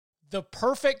The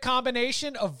perfect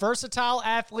combination of versatile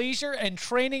athleisure and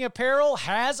training apparel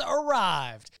has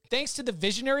arrived. Thanks to the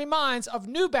visionary minds of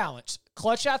New Balance,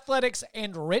 Clutch Athletics,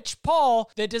 and Rich Paul,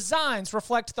 the designs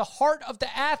reflect the heart of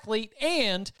the athlete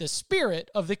and the spirit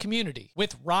of the community.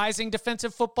 With rising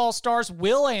defensive football stars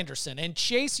Will Anderson and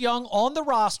Chase Young on the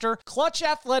roster, Clutch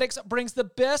Athletics brings the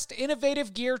best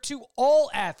innovative gear to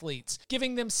all athletes,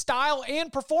 giving them style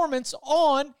and performance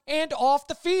on and off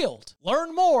the field.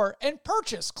 Learn more and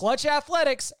purchase Clutch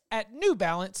Athletics at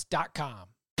newbalance.com.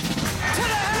 To the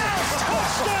house!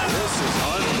 Touchdown! This is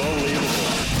unbelievable.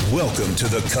 Welcome to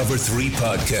the Cover 3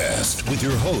 podcast with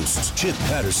your hosts, Chip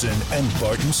Patterson and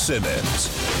Barton Simmons.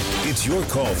 It's your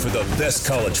call for the best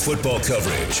college football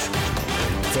coverage.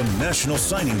 From National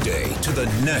Signing Day to the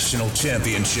National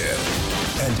Championship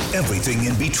and everything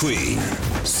in between,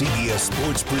 CBS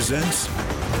Sports presents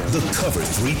the Cover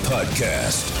 3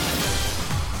 podcast.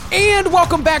 And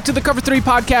welcome back to the Cover 3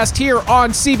 podcast here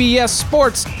on CBS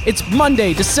Sports. It's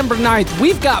Monday, December 9th.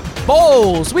 We've got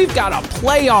bowls. We've got a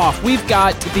playoff. We've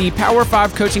got the Power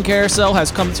 5 coaching carousel has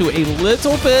come to a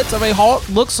little bit of a halt.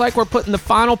 Looks like we're putting the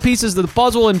final pieces of the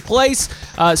puzzle in place.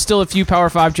 Still a few Power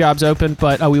 5 jobs open,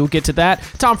 but we will get to that.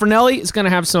 Tom Fornelli is going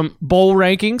to have some bowl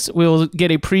rankings. We'll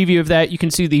get a preview of that. You can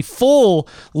see the full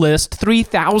list,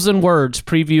 3,000 words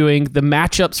previewing the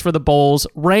matchups for the bowls,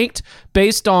 ranked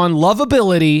based on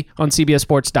lovability on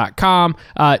CBSSports.com.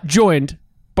 Joined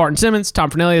Barton Simmons, Tom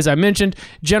Fornelli, as I mentioned.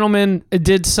 Gentlemen,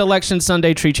 did Selection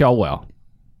Sunday treat y'all well?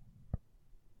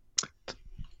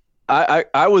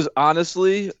 I was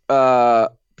honestly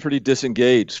pretty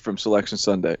disengaged from Selection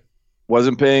Sunday.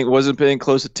 Wasn't paying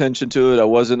close attention to it. I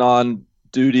wasn't on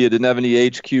duty. I didn't have any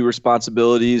HQ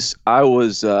responsibilities. I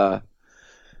was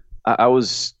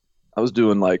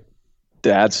doing like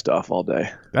dad stuff all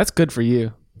day. That's good for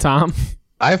you, Tom.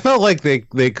 I felt like they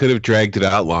could have dragged it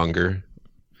out longer.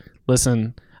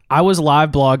 Listen, I was live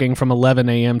blogging from 11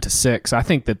 a.m. to 6. I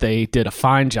think that they did a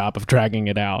fine job of dragging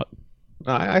it out.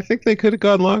 I think they could have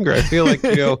gone longer. I feel like,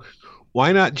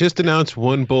 why not just announce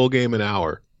one bowl game an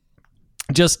hour?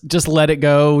 Just let it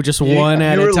go, just one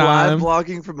at a time. You were live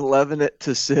blogging from 11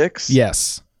 to 6?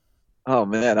 Yes. Oh,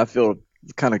 man, I feel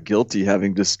kind of guilty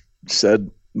having just said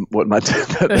what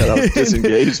that I was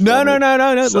disengaged. No.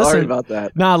 Sorry about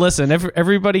that. Nah, listen.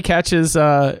 Everybody catches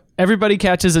a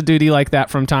duty like that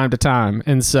from time to time,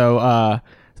 and so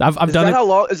I've done it. How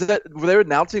long is that? Were they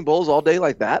announcing bowls all day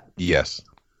like that? Yes.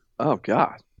 Oh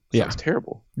God. Yeah. That's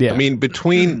terrible. Yeah. I mean,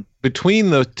 between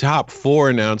the top 4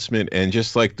 announcement and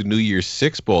just like the New Year's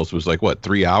 6 bowls was like what,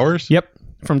 3 hours? Yep.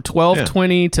 From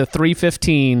 12:20 to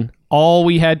 3:15, all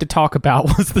we had to talk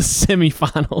about was the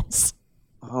semifinals.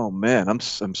 Oh man, I'm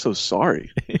so sorry.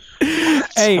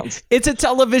 Hey, it's a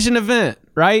television event,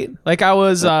 right? Like I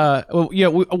was, we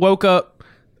woke up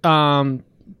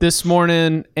this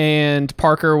morning and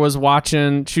Parker was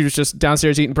watching. She was just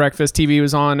downstairs eating breakfast. TV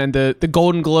was on, and the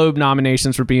Golden Globe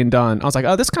nominations were being done. I was like,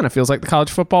 oh, this kind of feels like the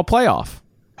college football playoff.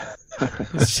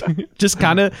 Just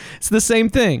kind of, it's the same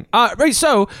thing. Right.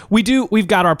 So we've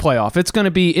got our playoff. It's going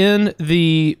to be in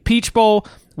the Peach Bowl.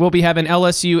 We'll be having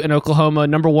LSU and Oklahoma.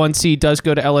 Number 1 seed does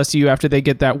go to LSU after they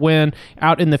get that win.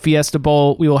 Out in the Fiesta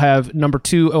Bowl, we will have number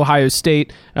 2 Ohio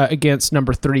State against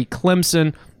number 3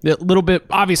 Clemson. A little bit,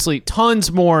 obviously,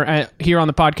 tons more here on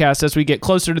the podcast as we get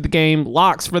closer to the game,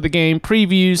 locks for the game,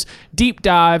 previews, deep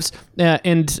dives,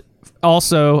 and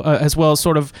also as well as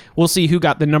sort of we'll see who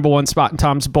got the number 1 spot in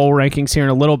Tom's bowl rankings here in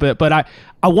a little bit. But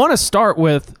I want to start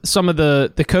with some of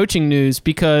the coaching news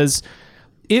because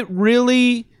it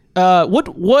really...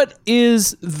 What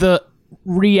is the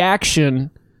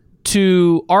reaction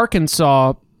to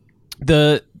Arkansas?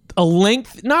 Not a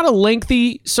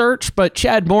lengthy search, but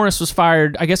Chad Morris was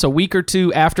fired, I guess, a week or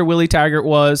two after Willie Taggart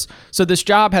was. So this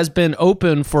job has been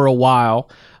open for a while.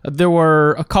 There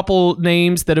were a couple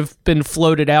names that have been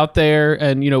floated out there,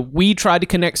 and we tried to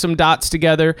connect some dots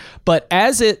together. But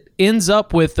as it ends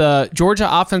up with Georgia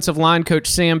offensive line coach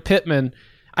Sam Pittman,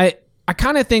 I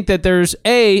kind of think that there's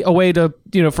a way to,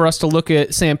 for us to look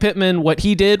at Sam Pittman, what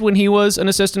he did when he was an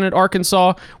assistant at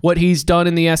Arkansas, what he's done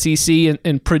in the SEC,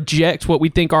 and project what we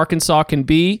think Arkansas can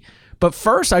be. But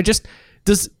first,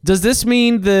 does this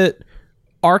mean that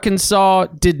Arkansas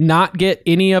did not get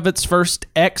any of its first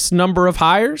X number of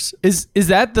hires? Is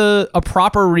that a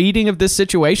proper reading of this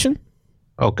situation?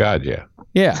 Oh God, yeah.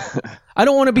 Yeah. I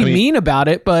don't want to be mean about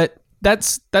it, but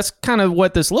that's kind of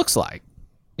what this looks like.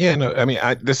 Yeah, no,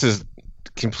 this is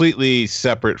completely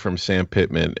separate from Sam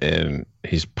Pittman and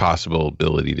his possible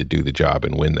ability to do the job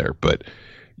and win there. But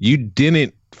you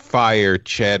didn't fire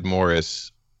Chad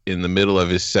Morris in the middle of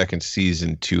his second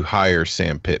season to hire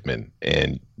Sam Pittman.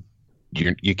 And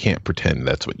you can't pretend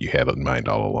that's what you had in mind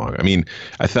all along. I mean,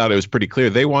 I thought it was pretty clear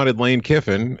they wanted Lane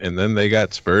Kiffin, and then they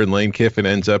got spurred. And Lane Kiffin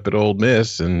ends up at Ole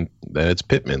Miss, and then it's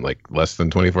Pittman like less than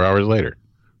 24 hours later.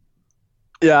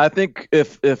 Yeah, I think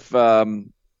if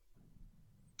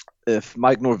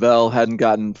Mike Norvell hadn't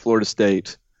gotten Florida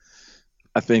State,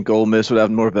 I think Ole Miss would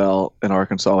have Norvell and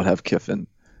Arkansas would have Kiffin.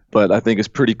 But I think it's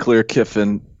pretty clear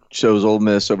Kiffin chose Ole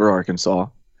Miss over Arkansas.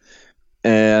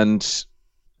 And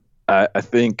I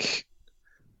think,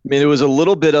 it was a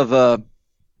little bit of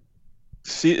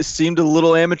it seemed a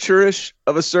little amateurish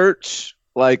of a search.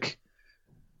 Like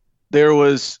there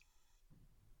was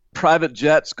private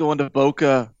jets going to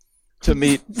Boca to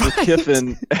meet with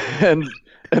Kiffin, and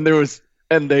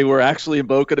they were actually in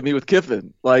Boca to meet with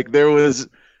Kiffin. Like there was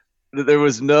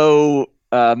no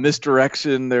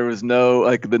misdirection. There was no,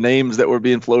 like, the names that were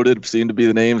being floated seemed to be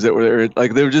the names that were there.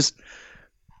 Like they were just,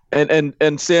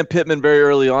 and Sam Pittman very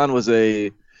early on was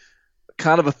a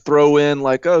kind of a throw in,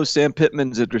 like, oh, Sam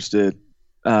Pittman's interested.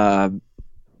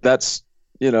 That's,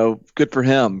 good for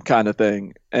him kind of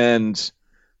thing. And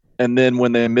then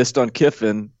when they missed on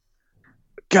Kiffin,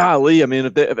 golly,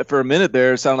 if for a minute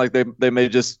there, it sounded like they may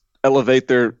just elevate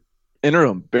their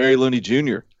interim, Barry Looney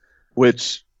Jr.,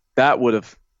 which that would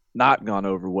have not gone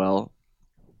over well.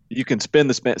 You can spin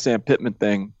the Sam Pittman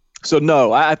thing. So,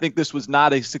 no, I think this was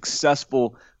not a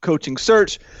successful coaching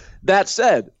search. That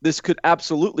said, this could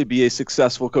absolutely be a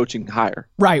successful coaching hire.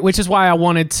 Right, which is why I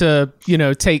wanted to,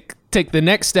 take the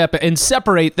next step and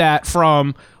separate that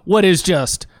from what is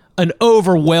just an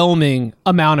overwhelming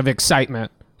amount of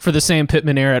excitement for the Sam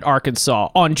Pittman era at Arkansas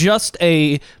on just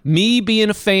me being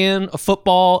a fan of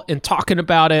football and talking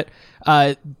about it.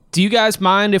 Do you guys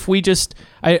mind if we just,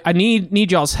 I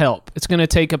need y'all's help. It's going to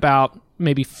take about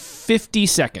maybe 50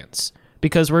 seconds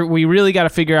because we really got to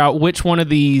figure out which one of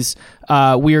these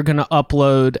we are going to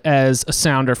upload as a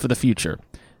sounder for the future.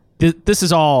 This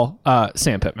is all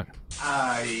Sam Pittman.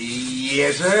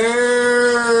 Yes, sir.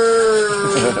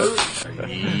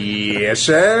 Yes,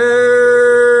 sir.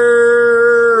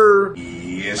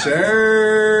 Yes, sir.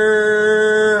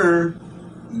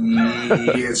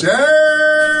 Yes, sir.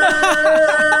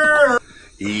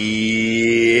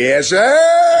 Yes, sir.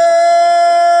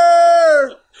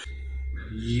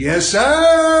 Yes, sir.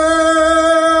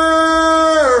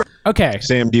 Okay.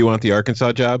 Sam, do you want the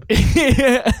Arkansas job?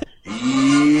 Yes,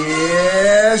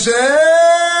 sir.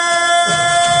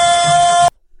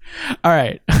 All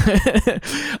right.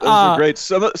 Those were great.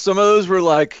 Some of those were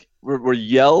like were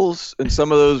yells, and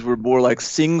some of those were more like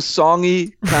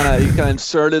sing-songy. You kind of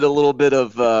inserted a little bit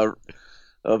of I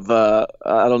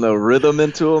don't know, rhythm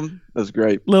into them. That was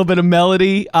great. A little bit of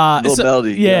melody.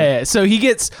 Melody. Yeah. So he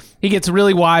gets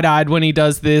really wide-eyed when he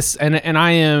does this, and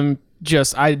I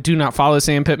do not follow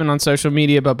Sam Pittman on social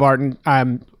media, but Barton,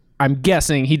 I'm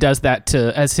guessing he does that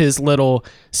as his little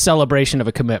celebration of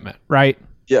a commitment, right?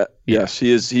 Yeah. Yes,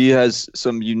 he is. He has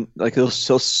some he'll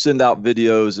send out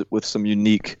videos with some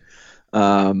unique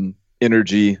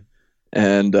energy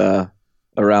and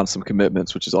around some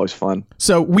commitments, which is always fun.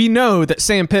 So we know that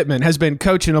Sam Pittman has been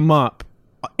coaching them up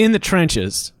in the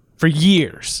trenches for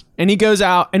years, and he goes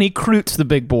out and he recruits the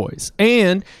big boys,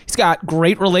 and he's got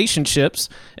great relationships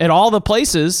at all the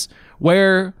places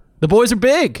where the boys are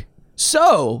big.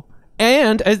 So,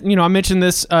 and as I mentioned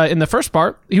this in the first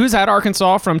part, he was at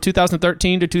Arkansas from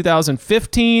 2013 to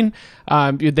 2015.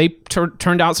 They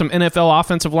turned out some NFL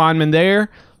offensive linemen there.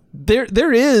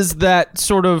 There is that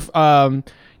sort of,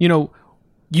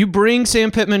 you bring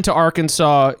Sam Pittman to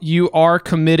Arkansas, you are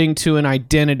committing to an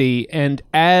identity. And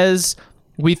as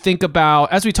we talked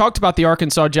about the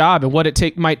Arkansas job and what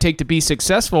it might take to be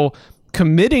successful,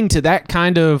 committing to that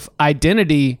kind of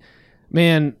identity,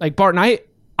 man, like Barton,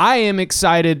 I am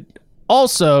excited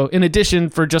also, in addition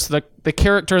for just the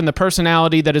character and the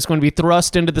personality that is going to be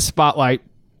thrust into the spotlight.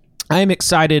 I am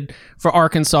excited for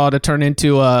Arkansas to turn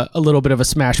into a little bit of a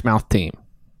smash mouth team.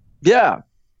 Yeah.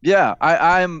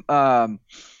 I'm.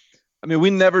 We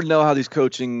never know how these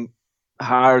coaching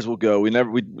hires will go.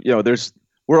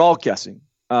 We're all guessing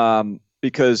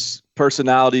because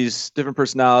different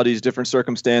personalities, different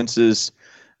circumstances.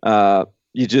 The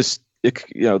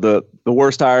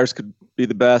worst hires could be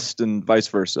the best, and vice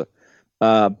versa.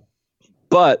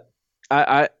 But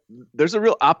there's a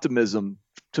real optimism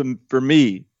for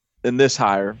me in this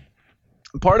hire.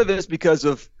 And part of it is because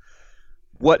of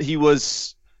what he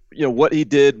was, what he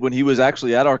did when he was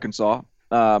actually at Arkansas.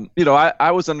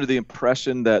 I was under the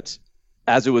impression that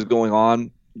as it was going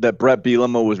on, that Brett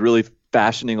Bielema was really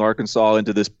fashioning Arkansas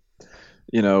into this,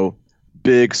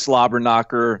 big slobber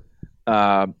knocker,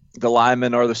 the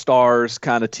linemen are the stars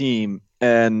kind of team.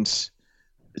 And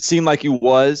it seemed like he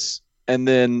was. and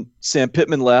then Sam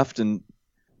Pittman left, and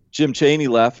Jim Chaney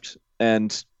left,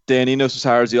 and Dan Enos was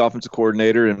hired as the offensive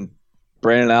coordinator, and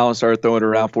Brandon Allen started throwing it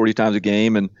around 40 times a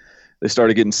game, and they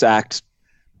started getting sacked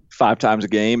 5 times a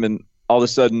game, and all of a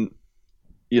sudden,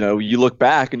 you look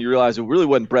back and you realize it really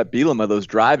wasn't Brett Bielema that was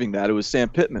driving that. It was Sam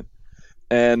Pittman.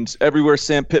 And everywhere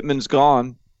Sam Pittman's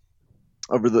gone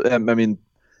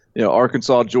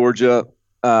Arkansas, Georgia,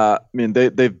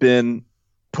 they've been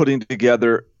putting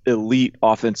together elite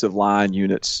offensive line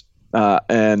units.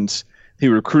 And he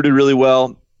recruited really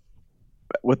well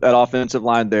with that offensive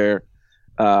line there.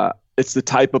 It's the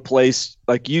type of place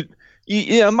like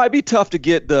it might be tough to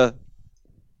get the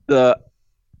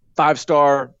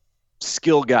 5-star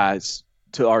skill guys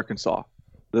to Arkansas,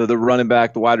 the running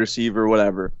back, the wide receiver,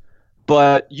 whatever.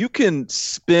 But you can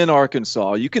spin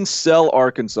Arkansas. You can sell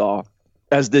Arkansas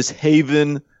as this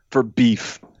haven for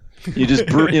beef. You just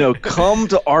come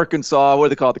to Arkansas. What do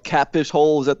they call it? The Catfish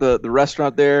Hole is at the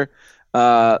restaurant there.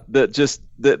 They did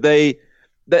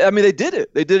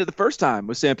it. They did it the first time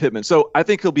with Sam Pittman. So I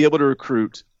think he'll be able to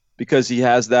recruit because he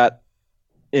has that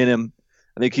in him.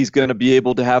 I think he's going to be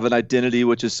able to have an identity,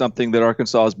 which is something that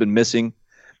Arkansas has been missing.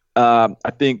 I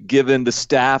think given the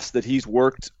staffs that he's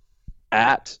worked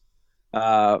at,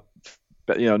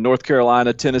 North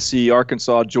Carolina, Tennessee,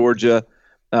 Arkansas, Georgia,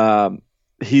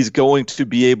 he's going to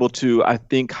be able to, I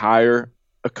think, hire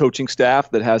a coaching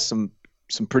staff that has some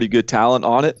pretty good talent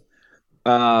on it.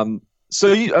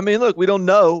 Look, we don't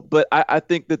know, but I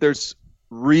think that there's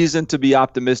reason to be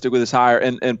optimistic with his hire,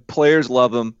 and players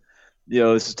love him.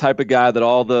 This is the type of guy that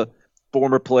all the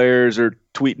former players are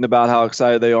tweeting about how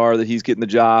excited they are that he's getting the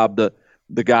job.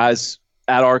 The guys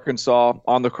at Arkansas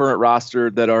on the current roster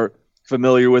that are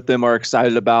familiar with them are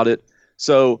excited about it.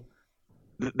 So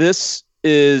this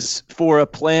is for a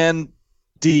plan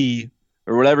D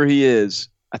or whatever he is.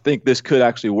 I think this could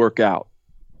actually work out.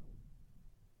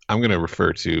 I'm going to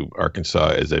refer to Arkansas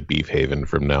as a beef haven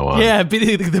from now on. Yeah,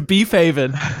 the beef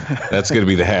haven. That's going to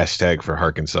be the hashtag for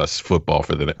Arkansas football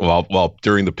for the while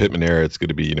during the Pittman era, it's going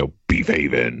to be beef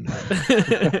haven.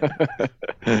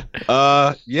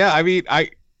 I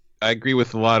agree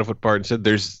with a lot of what Barton said.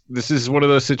 This is one of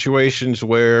those situations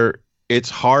where it's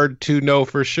hard to know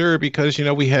for sure because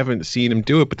we haven't seen him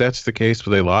do it, but that's the case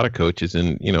with a lot of coaches.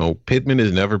 And Pittman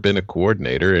has never been a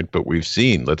coordinator, but we've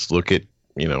seen. Let's look at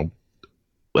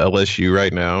LSU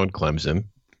right now and Clemson,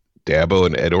 Dabo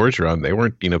and Ed Orgeron. They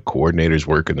weren't coordinators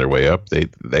working their way up.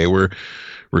 They were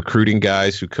recruiting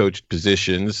guys who coached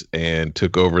positions and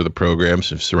took over the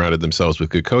programs and surrounded themselves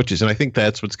with good coaches. And I think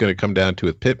that's what's going to come down to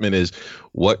with Pittman is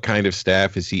what kind of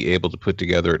staff is he able to put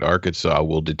together at Arkansas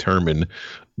will determine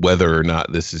whether or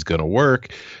not this is going to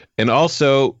work. And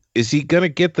also, is he going to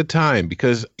get the time?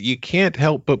 Because you can't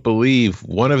help but believe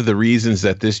one of the reasons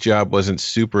that this job wasn't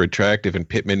super attractive and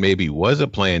Pittman maybe was a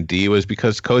plan D was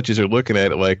because coaches are looking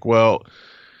at it like, well,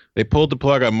 they pulled the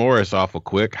plug on Morris awful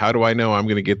quick. How do I know I'm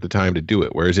going to get the time to do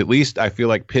it? Whereas at least I feel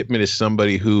like Pittman is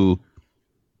somebody who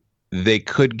they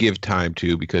could give time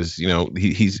to because,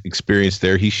 he's experienced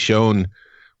there. He's shown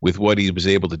with what he was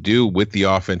able to do with the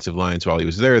offensive lines while he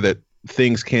was there that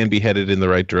things can be headed in the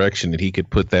right direction and he could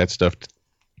put that stuff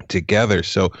together.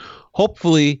 So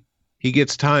hopefully he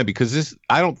gets time because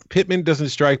Pittman doesn't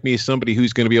strike me as somebody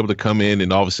who's going to be able to come in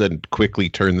and all of a sudden quickly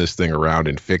turn this thing around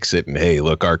and fix it. And hey,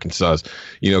 look, Arkansas's,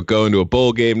 going to a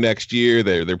bowl game next year.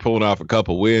 They're pulling off a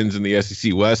couple wins in the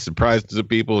SEC West, surprising some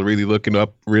people, really looking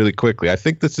up really quickly. I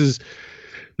think this is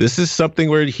something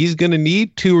where he's going to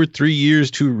need 2 or 3 years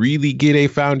to really get a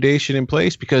foundation in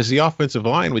place because the offensive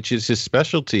line, which is his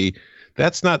specialty,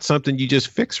 that's not something you just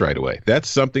fix right away. That's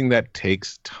something that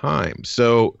takes time.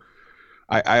 So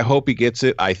I hope he gets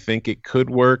it. I think it could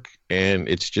work. And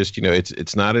it's just,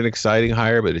 it's not an exciting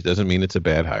hire, but it doesn't mean it's a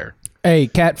bad hire. Hey,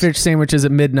 catfish sandwiches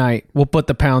at midnight. We'll put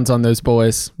the pounds on those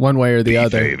boys one way or the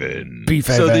other. Beef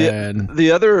haven. So the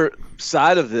other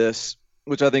side of this,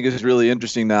 which I think is really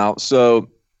interesting now. So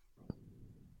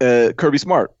Kirby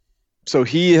Smart. So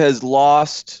he has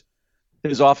lost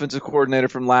his offensive coordinator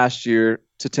from last year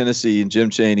to Tennessee and Jim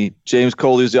Chaney. James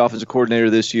Coley was the offensive coordinator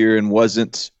this year and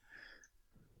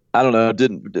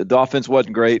the offense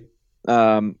wasn't great.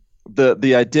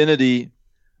 The identity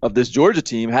of this Georgia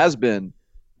team has been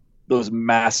those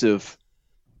massive,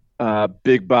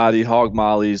 big body hog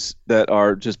mollies that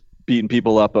are just beating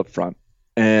people up front.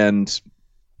 And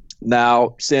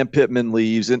now Sam Pittman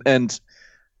leaves and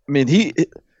he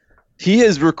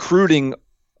is recruiting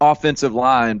offensive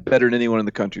line better than anyone in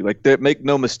the country. Like, make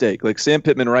no mistake. Like, Sam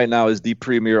Pittman right now is the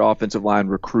premier offensive line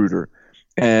recruiter.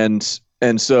 And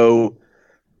so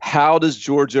how does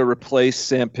Georgia replace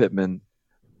Sam Pittman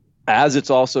as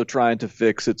it's also trying to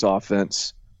fix its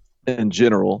offense? in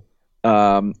general,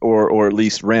 or at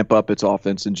least ramp up its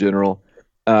offense in general.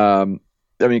 I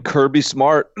mean, Kirby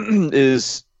Smart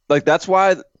is like, that's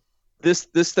why this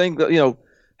thing,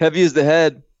 heavy is the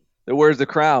head that wears the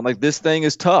crown. Like, this thing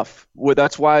is tough.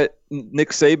 That's why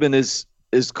Nick Saban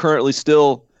is currently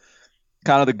still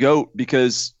kind of the GOAT,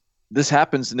 because this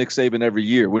happens to Nick Saban every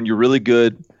year. When you're really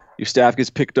good, your staff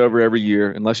gets picked over every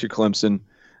year, unless you're Clemson.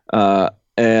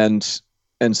 And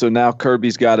so now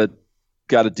Kirby's got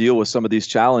to deal with some of these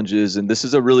challenges, and this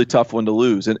is a really tough one to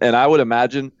lose. And I would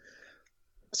imagine,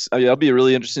 it'll be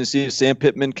really interesting to see if Sam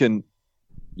Pittman can,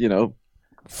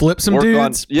 flip some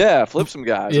dudes. Flip some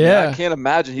guys. Yeah. I mean, I can't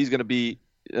imagine he's going to be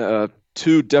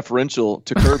too deferential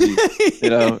to Kirby.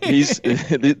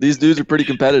 These dudes are pretty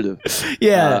competitive.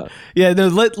 Yeah. No,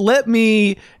 let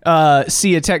me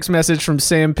see a text message from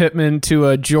Sam Pittman to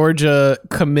a Georgia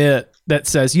commit that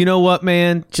says, "You know what,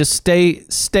 man? Just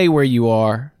stay where you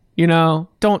are.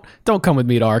 Don't come with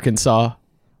me to Arkansas.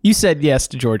 You said yes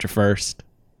to Georgia first."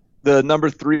 The number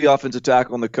 3 offensive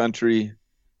tackle in the country,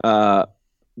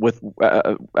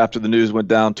 after the news went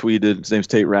down, tweeted. His name's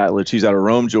Tate Ratledge. He's out of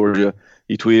Rome, Georgia.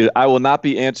 He tweeted, "I will not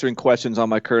be answering questions on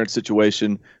my current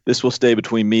situation. This will stay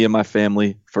between me and my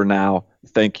family for now.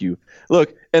 Thank you."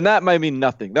 Look, and that might mean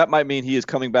nothing. That might mean he is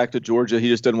coming back to Georgia. He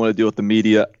just doesn't want to deal with the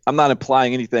media. I'm not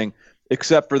implying anything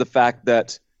except for the fact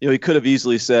that he could have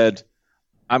easily said,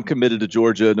 "I'm committed to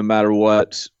Georgia no matter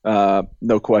what.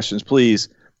 No questions, please."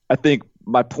 I think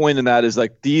my point in that is,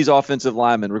 like, these offensive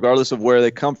linemen, regardless of where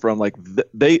they come from, like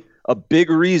a big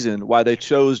reason why they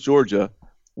chose Georgia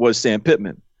was Sam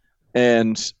Pittman.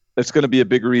 And it's going to be a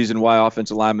big reason why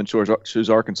offensive linemen choose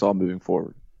Arkansas moving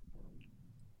forward.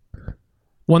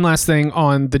 One last thing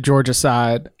on the Georgia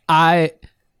side.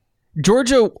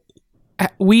 Georgia,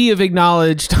 we have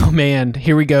acknowledged, oh man,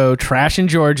 here we go, trashing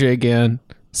Georgia again.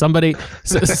 Somebody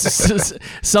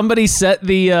set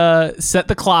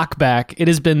the clock back. It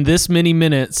has been this many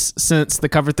minutes since the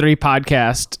Cover 3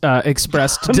 podcast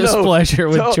expressed displeasure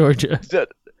with Georgia.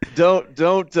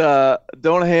 Don't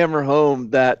hammer home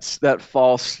that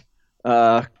false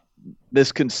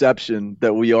misconception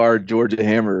that we are Georgia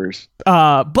hammerers.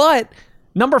 But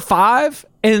number 5,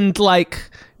 and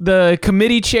like the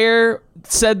committee chair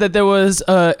said that there was,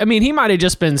 he might have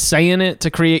just been saying it to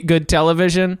create good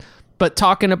television. But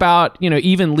talking about,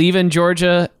 even leaving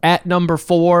Georgia at number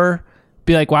 4,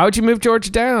 be like, why would you move Georgia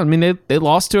down? I mean, they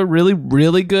lost to a really,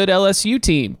 really good LSU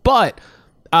team. But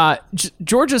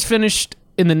Georgia's finished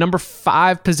in the number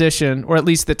 5 position, or at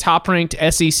least the top-ranked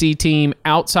SEC team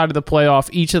outside of the playoff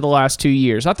each of the last 2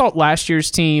 years. I thought last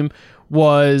year's team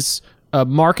was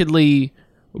markedly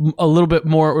a little bit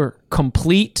more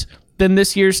complete than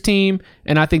this year's team,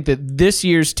 and I think that this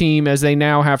year's team, as they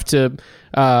now have to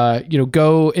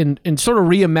go and sort of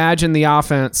reimagine the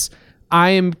offense,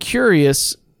 I am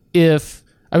curious if,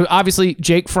 obviously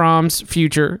Jake Fromm's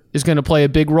future is going to play a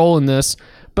big role in this,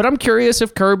 but I'm curious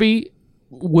if Kirby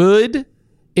would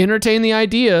entertain the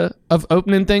idea of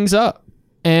opening things up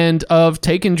and of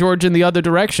taking Georgia in the other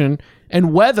direction,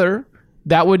 and whether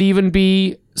that would even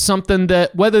be something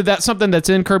whether that's something that's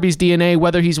in Kirby's DNA,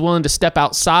 whether he's willing to step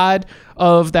outside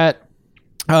of that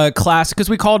class, because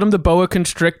we called him the boa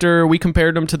constrictor. We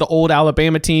compared him to the old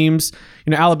Alabama teams,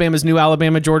 Alabama's new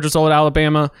Alabama, Georgia's old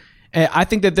Alabama. I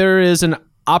think that there is an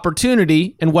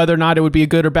opportunity, and whether or not it would be a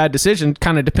good or bad decision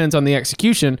kind of depends on the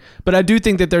execution. But I do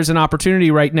think that there's an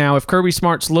opportunity right now if Kirby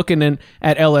Smart's looking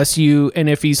at LSU, and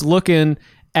if he's looking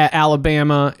at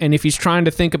Alabama, and if he's trying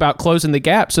to think about closing the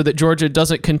gap so that Georgia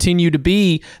doesn't continue to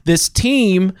be this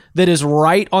team that is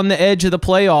right on the edge of the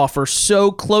playoff or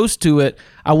so close to it.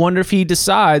 I wonder if he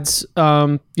decides,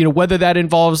 whether that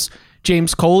involves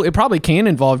James Coley. It probably can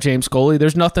involve James Coley.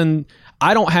 There's nothing,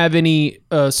 I don't have any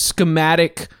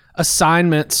schematic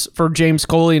assignments for James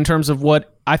Coley in terms of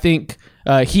what I think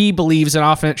he believes an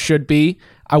offense should be.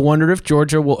 I wonder if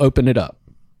Georgia will open it up.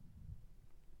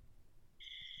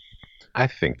 I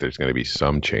think there's going to be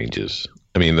some changes.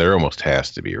 I mean, there almost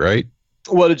has to be, right?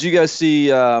 Well, did you guys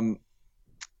see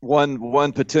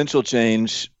one potential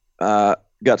change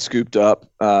got scooped up?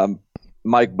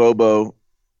 Mike Bobo,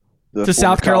 the to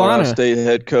South Carolina Colorado State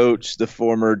head coach, the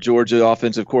former Georgia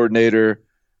offensive coordinator,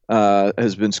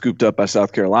 has been scooped up by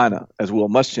South Carolina as Will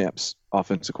Muschamp's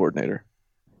offensive coordinator,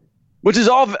 which is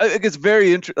all. It's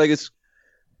very interesting.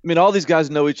 All these guys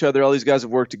know each other. All these guys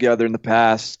have worked together in the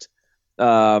past.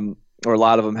 Or a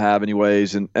lot of them have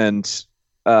anyways. And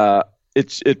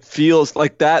it feels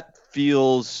like that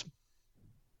feels,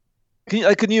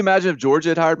 can you imagine if Georgia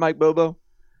had hired Mike Bobo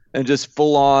and just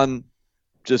full on,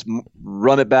 just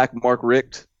run it back Mark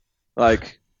Richt?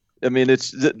 This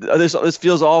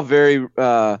feels all very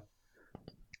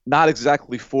not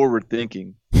exactly forward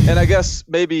thinking. And I guess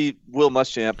maybe Will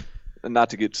Muschamp, and not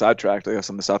to get sidetracked, I guess,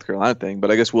 on the South Carolina thing,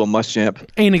 but I guess Will Muschamp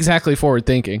ain't exactly forward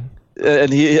thinking.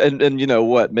 And you know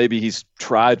what? Maybe he's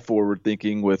tried forward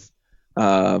thinking with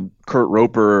Kurt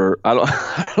Roper.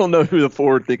 I don't know who the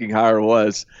forward thinking hire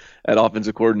was at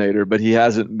offensive coordinator, but he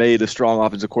hasn't made a strong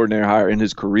offensive coordinator hire in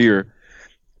his career.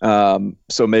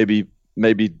 So maybe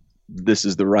this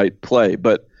is the right play.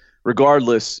 But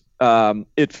regardless,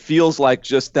 it feels like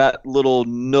just that little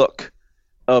nook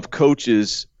of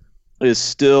coaches is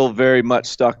still very much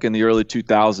stuck in the early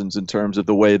 2000s in terms of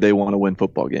the way they want to win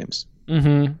football games.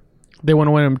 Mm-hmm. They want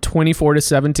to win them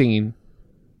 24-17.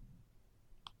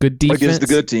 Good defense against the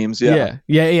good teams.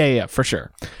 Yeah, for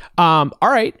sure. All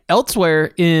right.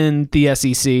 Elsewhere in the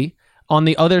SEC, on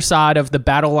the other side of the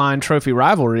Battle Line Trophy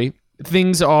rivalry,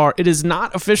 it is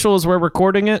not official as we're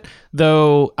recording it,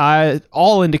 though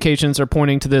all indications are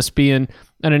pointing to this being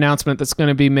an announcement that's going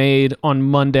to be made on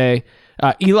Monday.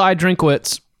 Eli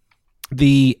Drinkwitz,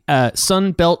 the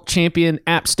Sun Belt champion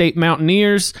App State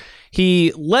Mountaineers,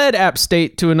 he led App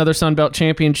State to another Sun Belt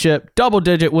championship,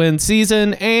 double-digit win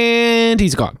season, and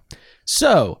he's gone.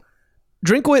 So,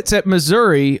 Drinkwitz at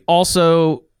Missouri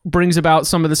also brings about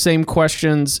some of the same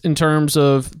questions in terms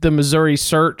of the Missouri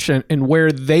search and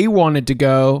where they wanted to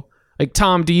go. Like,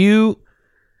 Tom, do you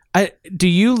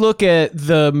look at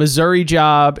the Missouri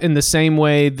job in the same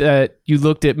way that you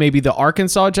looked at maybe the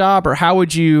Arkansas job, or how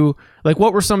would you, like,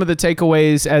 what were some of the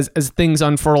takeaways as things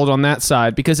unfurled on that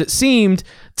side? Because it seemed,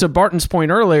 to Barton's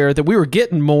point earlier, that we were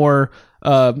getting more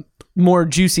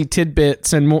juicy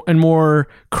tidbits and more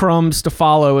crumbs to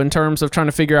follow in terms of trying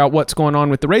to figure out what's going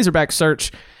on with the Razorback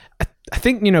search. I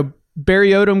think, Barry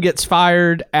Odom gets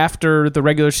fired after the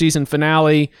regular season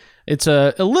finale. It's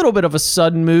a little bit of a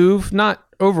sudden move, not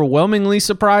overwhelmingly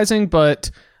surprising,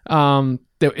 but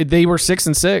they were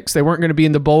 6-6. They weren't going to be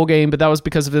in the bowl game, but that was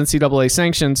because of NCAA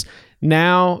sanctions.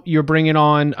 Now you're bringing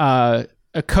on a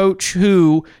coach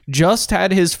who just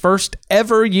had his first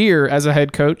ever year as a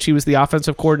head coach. He was the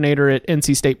offensive coordinator at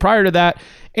NC State prior to that,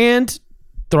 and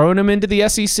throwing him into the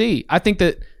SEC. I think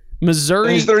that Missouri...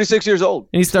 And he's 36 years old.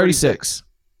 And he's 36.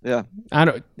 Yeah.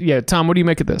 Tom, what do you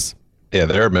make of this? Yeah,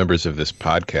 there are members of this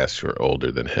podcast who are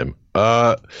older than him.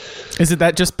 Is it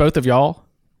that just both of y'all?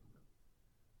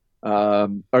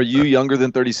 Are you younger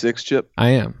than 36, Chip? I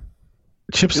am.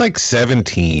 Chip's like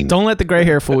 17. Don't let the gray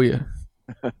hair fool you.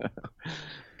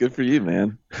 Good for you,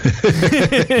 man.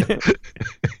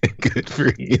 Good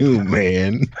for you,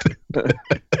 man.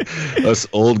 Us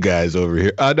old guys over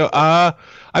here.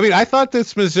 I thought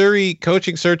this Missouri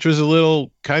coaching search was a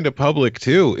little kind of public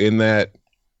too, in that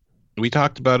we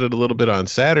talked about it a little bit on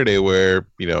Saturday, where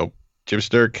Jim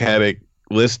Sterk had a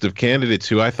list of candidates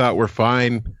who I thought were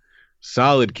fine,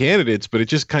 solid candidates, but it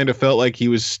just kind of felt like he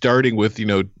was starting with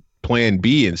plan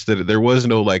B instead of, there was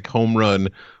no like home run,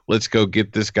 let's go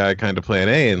get this guy kind of plan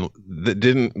A. And that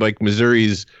didn't, like,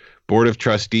 Missouri's board of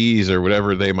trustees or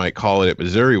whatever they might call it at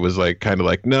Missouri was like kind of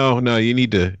like, no, you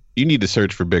need to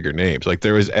search for bigger names. Like,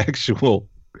 there was actual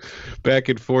back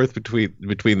and forth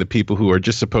between the people who are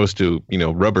just supposed to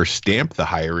rubber stamp the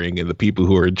hiring and the people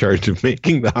who are in charge of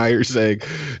making the hire, saying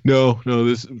no,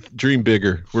 this dream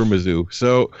bigger, we're Mizzou.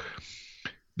 So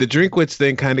the Drinkwitz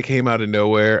thing kind of came out of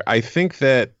nowhere. I think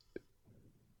that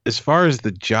as far as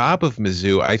the job of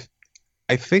Mizzou,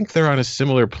 I think they're on a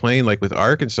similar plane like with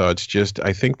Arkansas. It's just,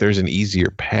 I think there's an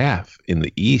easier path in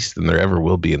the East than there ever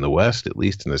will be in the West, at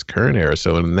least in this current era.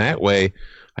 So in that way,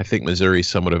 I think Missouri is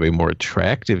somewhat of a more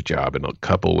attractive job in a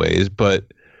couple ways.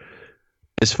 But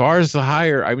as far as the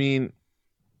hire, I mean,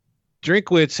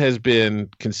 Drinkwitz has been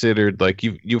considered, like,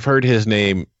 you've heard his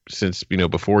name since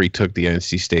before he took the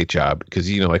NC State job, because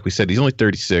like we said, he's only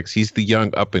 36. He's the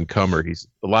young up and comer.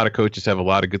 A lot of coaches have a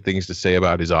lot of good things to say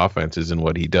about his offenses and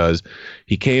what he does.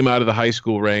 He came out of the high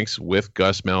school ranks with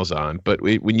Gus Malzahn, but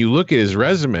when you look at his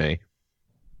resume,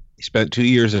 he spent 2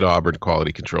 years at Auburn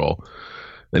quality control.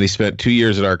 Then he spent 2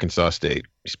 years at Arkansas State.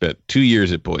 He spent 2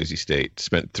 years at Boise State,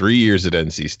 spent 3 years at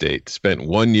NC State, spent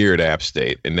 1 year at App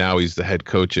State, and now he's the head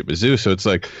coach at Mizzou. So it's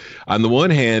like, on the one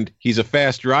hand, he's a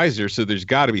fast riser, so there's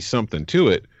got to be something to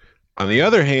it. On the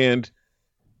other hand,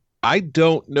 I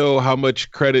don't know how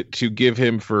much credit to give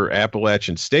him for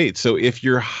Appalachian State. So if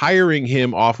you're hiring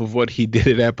him off of what he did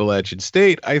at Appalachian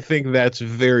State, I think that's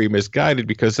very misguided,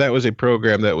 because that was a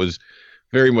program that was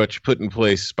very much put in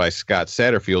place by Scott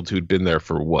Satterfield, who'd been there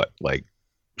for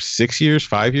 6 years,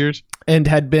 5 years? And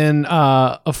had been,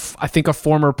 I think, a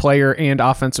former player and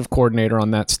offensive coordinator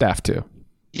on that staff too.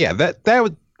 Yeah,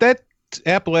 that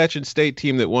Appalachian State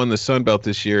team that won the Sun Belt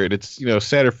this year, and it's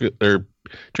Satterfield, or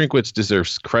Drinkwitz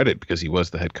deserves credit because he was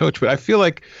the head coach. But I feel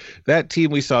like that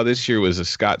team we saw this year was a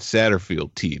Scott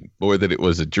Satterfield team more than it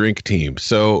was a Drink team.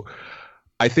 So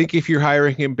I think if you're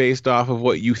hiring him based off of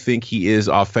what you think he is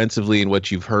offensively and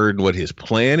what you've heard and what his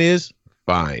plan is,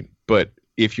 fine. But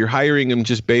if you're hiring him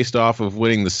just based off of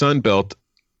winning the Sun Belt,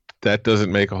 that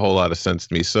doesn't make a whole lot of sense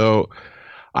to me. So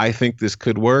I think this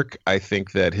could work. I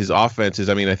think that his offense is,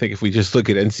 I think if we just look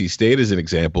at NC State as an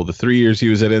example, the 3 years he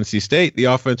was at NC State, the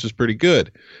offense was pretty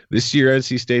good. This year,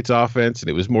 NC State's offense, and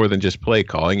it was more than just play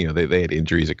calling. They had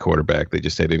injuries at quarterback. They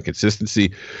just had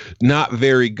inconsistency. Not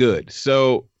very good.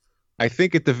 So I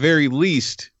think at the very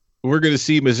least, we're going to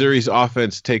see Missouri's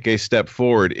offense take a step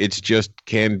forward. It's just,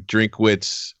 can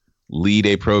Drinkwitz lead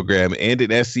a program and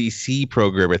an SEC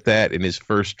program at that in his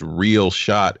first real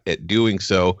shot at doing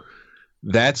so?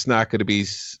 That's not going to be,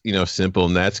 simple,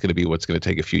 and that's going to be what's going to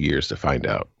take a few years to find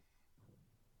out.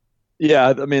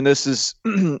 Yeah, this is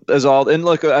as all. And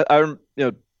look,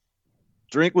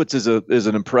 Drinkwitz is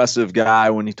an impressive guy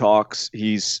when he talks.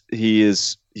 He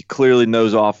clearly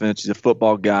knows offense. He's a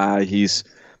football guy. He's,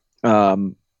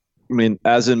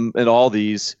 as in all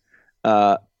these,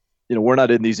 we're not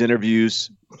in these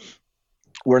interviews.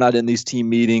 We're not in these team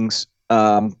meetings.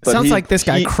 But sounds like this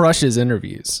guy crushes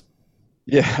interviews.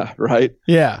 Yeah, right.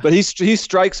 Yeah, but he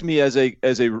strikes me as a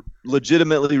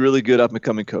legitimately really good up and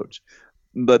coming coach.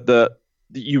 But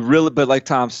but like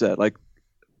Tom said, like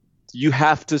you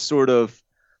have to sort of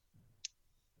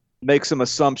make some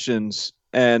assumptions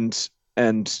and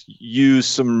use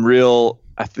some real,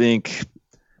 I think,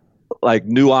 like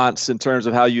nuance in terms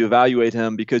of how you evaluate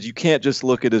him, because you can't just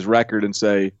look at his record and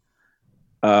say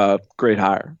great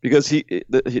hire, because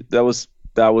that was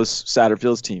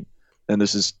Satterfield's team, and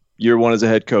this is year one as a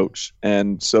head coach,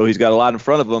 and so he's got a lot in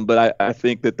front of him. But I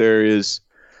think that there is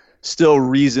still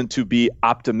reason to be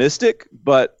optimistic,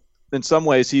 but in some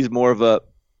ways he's more of a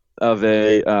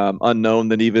unknown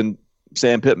than even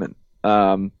Sam Pittman.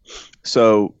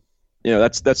 So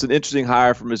that's an interesting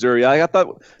hire for Missouri. I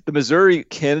thought the Missouri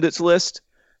candidates list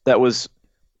that was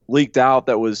leaked out,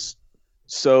 that was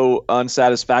so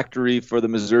unsatisfactory for the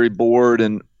Missouri board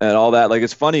and all that. Like,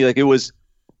 it's funny, like it was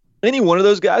any one of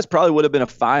those guys probably would have been a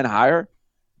fine hire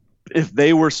if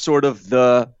they were sort of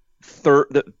the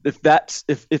third.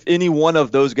 If any one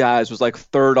of those guys was like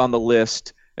third on the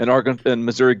list, and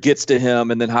Missouri gets to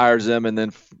him and then hires him, and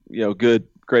then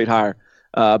great hire.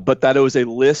 But that it was a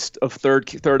list of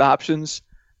third options,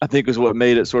 I think, is what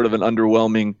made it sort of an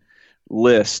underwhelming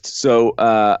list. So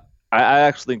I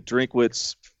actually think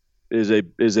Drinkwitz is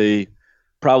a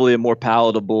probably a more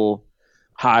palatable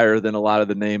hire than a lot of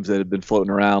the names that have been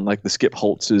floating around, like the Skip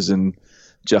Holtzes and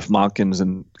Jeff Monkins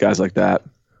and guys like that.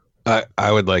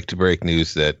 I would like to break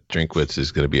news that Drinkwitz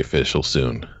is going to be official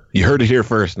soon. You heard it here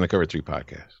first in the Cover 3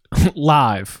 podcast.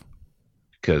 Live.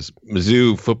 Because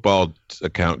Mizzou football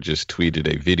account just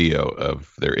tweeted a video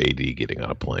of their AD getting on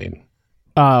a plane.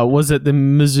 Was it the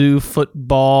Mizzou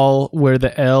football where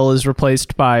the L is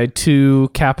replaced by two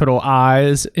capital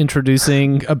I's,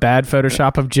 introducing a bad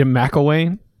Photoshop of Jim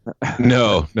McElwain?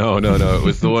 No. It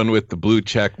was the one with the blue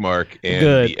check mark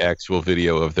and the actual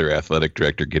video of their athletic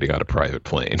director getting on a private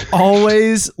plane.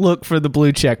 Always look for the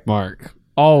blue check mark.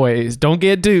 Always. Don't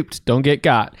get duped. Don't get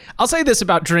got. I'll say this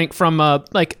about Drink from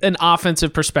like an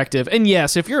offensive perspective. And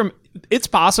yes, it's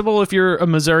possible if you're a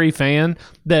Missouri fan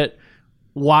that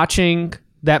watching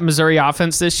that Missouri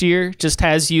offense this year just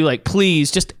has you like, please,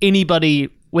 just anybody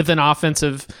with an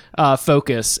offensive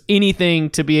focus, anything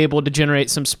to be able to generate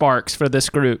some sparks for this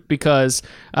group, because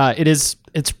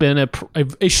it's been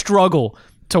a struggle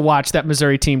to watch that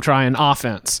Missouri team try an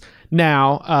offense.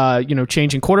 Now,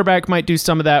 changing quarterback might do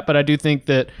some of that, but I do think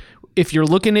that if you're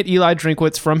looking at Eli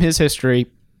Drinkwitz from his history,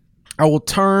 I will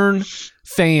turn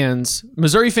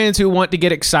Missouri fans who want to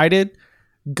get excited,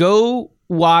 go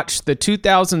watch the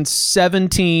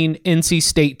 2017 NC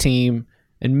State team,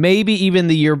 and maybe even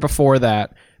the year before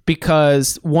that,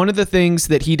 because one of the things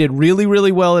that he did really,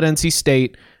 really well at NC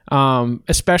State,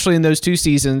 especially in those two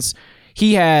seasons,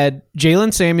 he had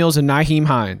Jalen Samuels and Nyheim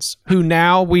Hines, who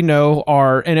now we know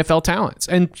are NFL talents.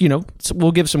 And,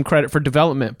 we'll give some credit for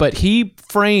development. But he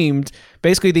framed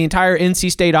basically the entire NC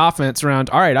State offense around,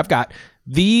 all right, I've got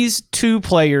these two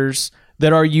players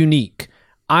that are unique.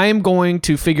 I'm going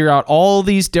to figure out all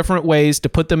these different ways to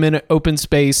put them in an open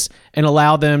space and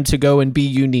allow them to go and be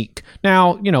unique.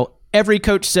 Now, every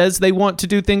coach says they want to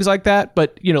do things like that,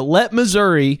 but, let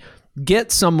Missouri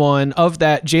get someone of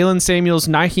that Jalen Samuels,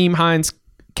 Nyheim Hines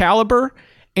caliber,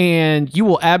 and you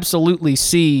will absolutely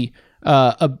see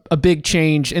a big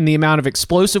change in the amount of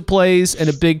explosive plays and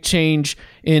a big change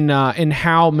in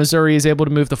how Missouri is able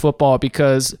to move the football,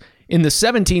 because in the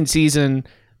 17 season,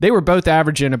 they were both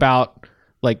averaging about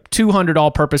like 200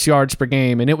 all-purpose yards per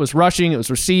game, and it was rushing, it was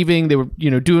receiving. They were,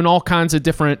 doing all kinds of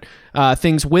different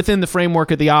things within the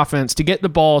framework of the offense to get the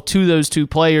ball to those two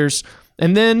players.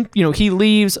 And then, he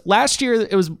leaves. Last year,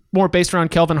 it was more based around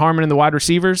Kelvin Harmon and the wide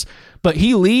receivers, but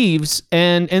he leaves,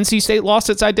 and NC State lost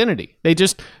its identity. They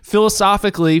just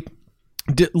philosophically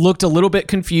looked a little bit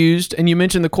confused. And you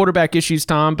mentioned the quarterback issues,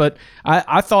 Tom, but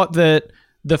I thought that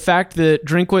the fact that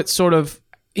Drinkwitz sort of,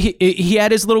 he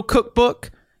had his little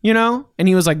cookbook, and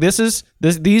he was like,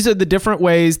 these are the different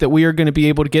ways that we are going to be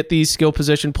able to get these skill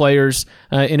position players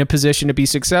in a position to be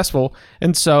successful.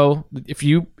 And so if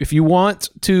you want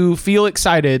to feel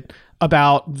excited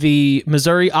about the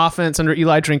Missouri offense under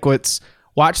Eli Drinkwitz,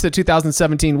 watch the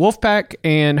 2017 Wolfpack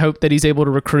and hope that he's able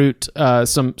to recruit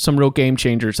some real game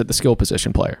changers at the skill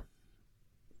position player.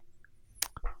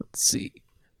 Let's see.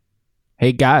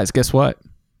 Hey guys, guess what?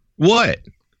 What?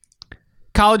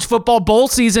 College football bowl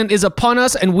season is upon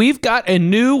us, and we've got a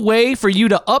new way for you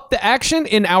to up the action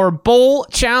in our Bowl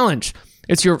Challenge.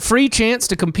 It's your free chance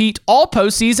to compete all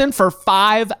postseason for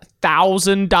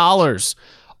 $5,000.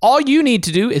 All you need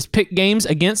to do is pick games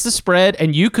against the spread,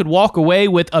 and you could walk away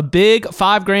with a big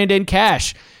 $5,000 in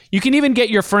cash. You can even get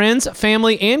your friends,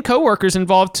 family, and coworkers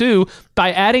involved too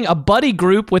by adding a buddy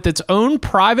group with its own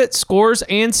private scores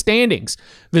and standings.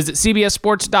 Visit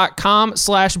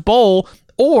cbssports.com/bowl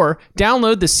or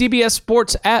download the CBS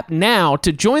Sports app now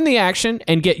to join the action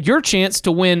and get your chance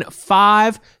to win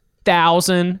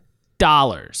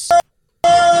 $5,000.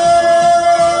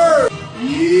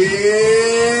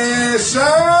 Yes, sir.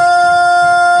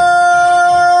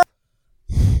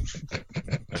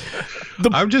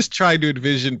 I'm just trying to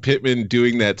envision Pittman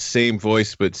doing that same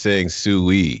voice but saying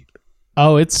Sue-Lee.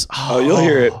 Oh, you'll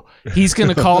hear it. He's going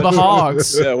to call the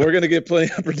Hogs. Yeah, we're going to get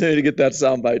plenty of opportunity to get that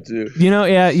soundbite too. You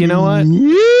know what?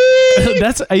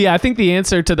 I think the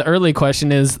answer to the early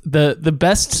question is the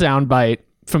best soundbite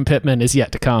from Pittman is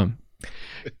yet to come.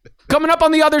 Coming up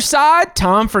on the other side,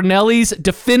 Tom Fornelli's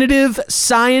definitive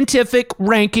scientific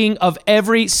ranking of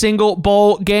every single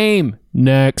bowl game.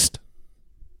 Next.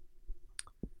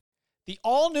 The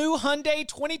all-new Hyundai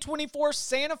 2024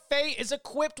 Santa Fe is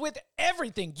equipped with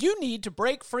everything you need to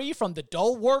break free from the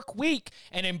dull work week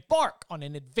and embark on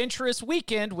an adventurous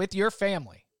weekend with your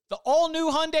family. The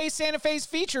all-new Hyundai Santa Fe's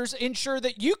features ensure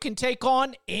that you can take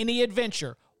on any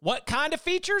adventure. What kind of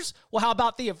features? Well, how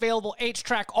about the available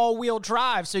H-Track all-wheel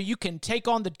drive so you can take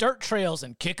on the dirt trails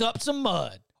and kick up some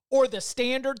mud? Or the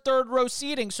standard third-row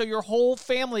seating so your whole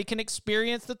family can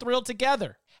experience the thrill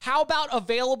together? How about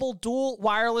available dual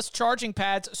wireless charging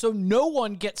pads so no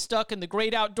one gets stuck in the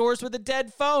great outdoors with a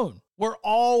dead phone? We're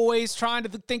always trying to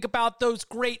think about those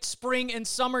great spring and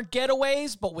summer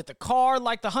getaways, but with a car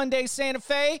like the Hyundai Santa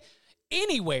Fe,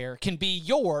 anywhere can be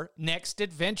your next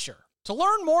adventure. To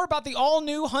learn more about the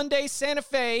all-new Hyundai Santa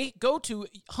Fe, go to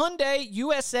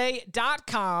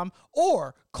HyundaiUSA.com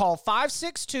or call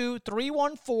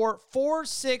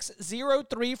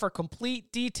 562-314-4603 for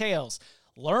complete details.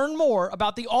 Learn more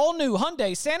about the all-new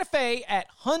Hyundai Santa Fe at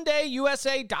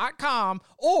HyundaiUSA.com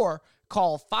or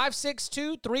call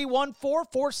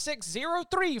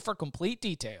 562-314-4603 for complete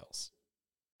details.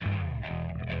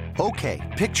 Okay,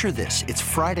 picture this. It's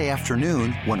Friday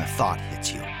afternoon when a thought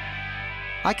hits you.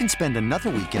 I can spend another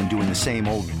weekend doing the same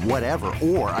old whatever,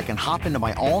 or I can hop into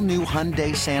my all-new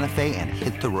Hyundai Santa Fe and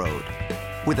hit the road.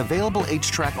 With available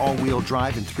H-Track all-wheel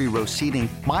drive and three-row seating,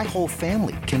 my whole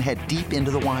family can head deep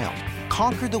into the wild.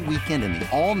 Conquer the weekend in the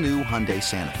all-new Hyundai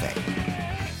Santa Fe.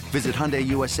 Visit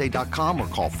HyundaiUSA.com or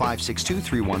call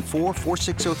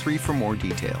 562-314-4603 for more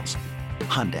details.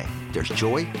 Hyundai, there's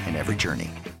joy in every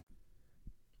journey.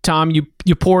 Tom, you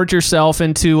poured yourself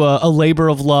into a labor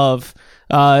of love.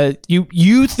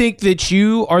 You think that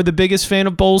you are the biggest fan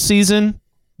of bowl season?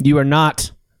 You are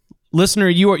not. Listener,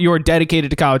 you are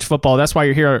dedicated to college football. That's why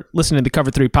you're here listening to the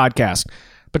Cover 3 podcast.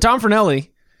 But Tom Fornelli,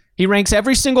 he ranks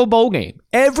every single bowl game,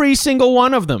 every single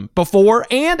one of them, before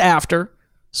and after.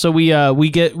 So we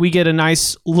get a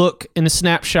nice look and a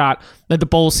snapshot at the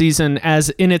bowl season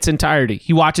as in its entirety.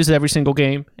 He watches every single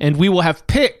game, and we will have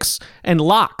picks and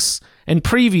locks and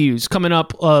previews coming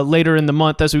up later in the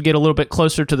month as we get a little bit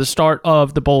closer to the start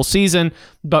of the bowl season.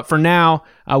 But for now,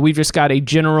 we've just got a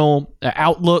general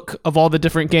outlook of all the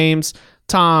different games.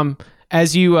 Tom,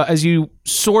 as you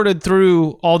sorted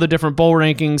through all the different bowl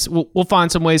rankings, we'll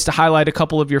find some ways to highlight a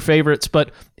couple of your favorites.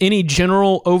 But any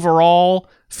general overall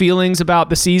feelings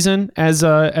about the season as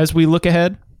we look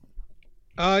ahead?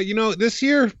 This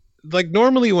year, like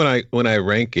normally when I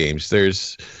rank games,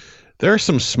 there's There are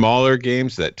some smaller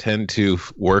games that tend to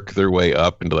work their way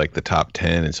up into like the top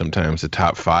 10 and sometimes the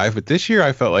top 5. But this year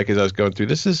I felt like as I was going through,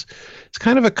 it's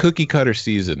kind of a cookie cutter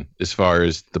season as far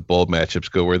as the bowl matchups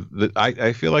go, where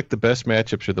I feel like the best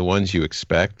matchups are the ones you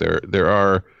expect. There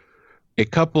are a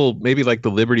couple, maybe like the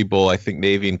Liberty Bowl. I think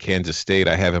Navy and Kansas State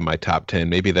I have in my top 10.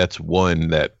 Maybe that's one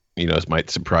that, might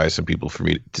surprise some people for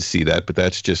me to see that, but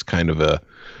that's just kind of a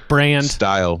brand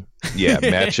style. Yeah.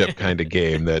 Matchup kind of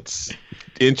game. That's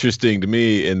interesting to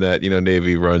me in that,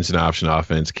 Navy runs an option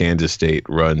offense. Kansas State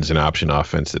runs an option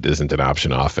offense that isn't an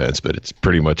option offense, but it's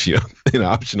pretty much, an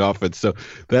option offense. So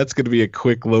that's going to be a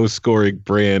quick, low scoring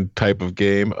brand type of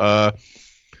game.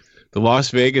 The Las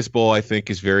Vegas Bowl, I think,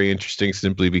 is very interesting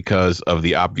simply because of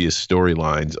the obvious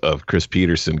storylines of Chris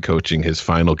Peterson coaching his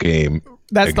final game.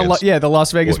 That's the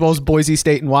Las Vegas Bowl is Boise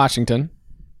State and Washington.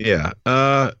 Yeah.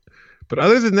 But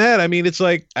other than that, I mean, it's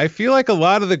like I feel like a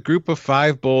lot of the Group of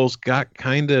 5 bowls got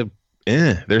kind of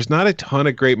There's not a ton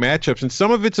of great matchups, and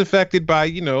some of it's affected by,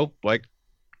 like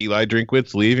Eli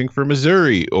Drinkwitz leaving for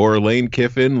Missouri or Lane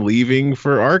Kiffin leaving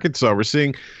for Arkansas. We're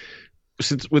seeing,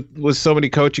 since with so many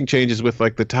coaching changes with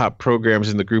like the top programs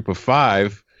in the Group of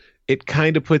 5, it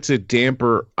kind of puts a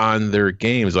damper on their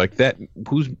games. Like that,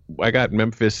 I got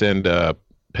Memphis and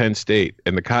Penn State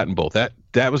and the Cotton Bowl.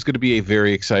 That was going to be a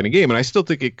very exciting game, and I still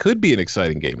think it could be an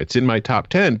exciting game. It's in my top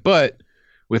 10, but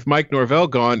with Mike Norvell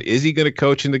gone, is he going to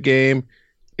coach in the game?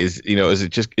 Is it going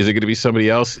to be somebody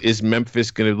else? Is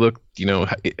Memphis going to look,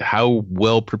 how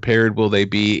well prepared will they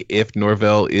be if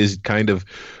Norvell is kind of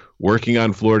working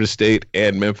on Florida State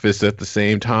and Memphis at the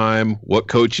same time? What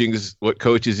coaches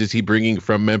is he bringing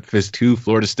from Memphis to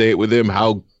Florida State with him?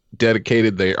 How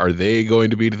dedicated are they going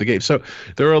to be to the game? So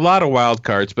there are a lot of wild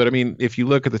cards, but I mean, if you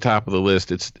look at the top of the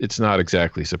list, it's not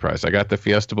exactly surprised. I got the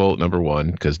Fiesta Bowl at number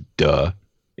 1 because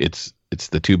it's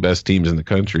the two best teams in the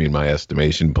country in my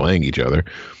estimation playing each other.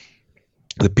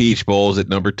 The Peach Bowl's at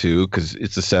number 2 because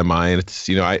it's a semi, and it's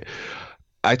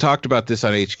I talked about this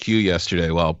on HQ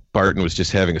yesterday while Barton was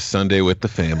just having a Sunday with the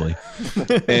family.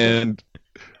 And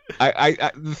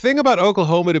I the thing about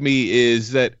Oklahoma to me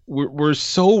is that we're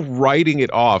so writing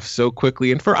it off so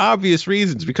quickly, and for obvious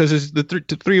reasons, because as the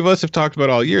three of us have talked about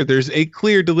all year, there's a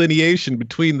clear delineation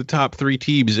between the top 3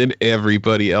 teams and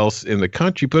everybody else in the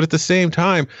country. But at the same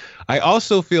time, I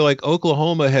also feel like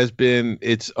Oklahoma has been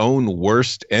its own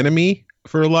worst enemy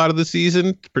for a lot of the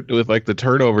season with like the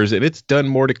turnovers, and it's done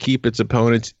more to keep its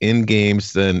opponents in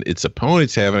games than its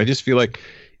opponents have. And I just feel like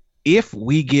if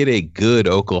we get a good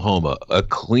Oklahoma, a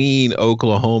clean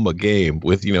Oklahoma game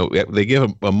with, they give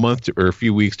them a month or a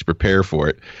few weeks to prepare for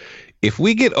it. If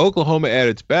we get Oklahoma at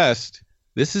its best,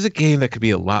 this is a game that could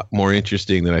be a lot more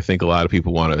interesting than I think a lot of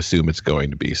people want to assume it's going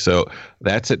to be. So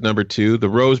that's at number 2. The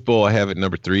Rose Bowl I have at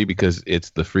number 3 because it's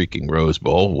the freaking Rose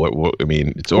Bowl.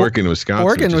 It's Oregon, Wisconsin.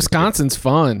 Oregon, Wisconsin's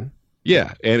fun.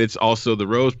 Yeah, and it's also the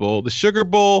Rose Bowl. The Sugar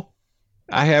Bowl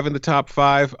I have in the top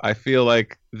 5. I feel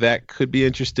like that could be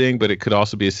interesting, but it could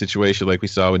also be a situation like we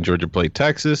saw when Georgia played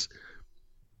Texas.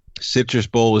 Citrus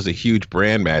Bowl is a huge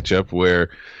brand matchup where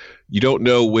you don't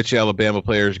know which Alabama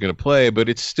player is going to play, but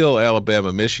it's still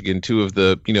Alabama, Michigan, 2 of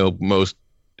the most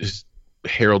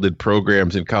heralded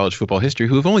programs in college football history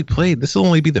who have only played. This will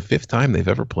only be the 5th time they've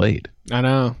ever played. I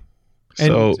know.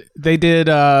 So and they did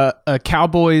a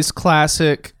Cowboys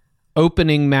Classic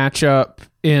opening matchup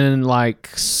in like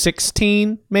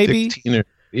 16, maybe. 16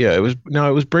 it was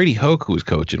Brady Hoke who was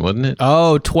coaching, wasn't it?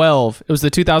 Oh, 12. It was the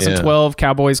 2012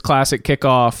 Cowboys Classic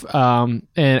kickoff,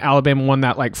 and Alabama won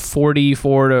that like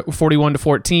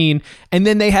 41-14. And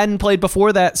then they hadn't played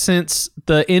before that since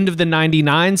the end of the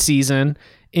 99 season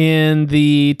in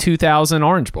the 2000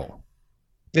 Orange Bowl.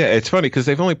 Yeah, it's funny because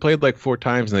they've only played like 4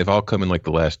 times and they've all come in like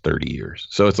the last 30 years.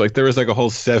 So it's like there was like a whole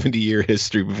 70-year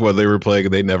history before they were playing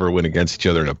and they never went against each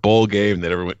other in a bowl game. They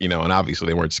never went, and obviously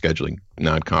they weren't scheduling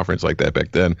non-conference like that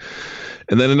back then.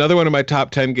 And then another one of my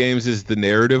top 10 games is the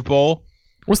Narrative Bowl.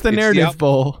 What's the Narrative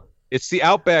Bowl? It's the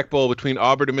Outback Bowl between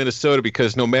Auburn and Minnesota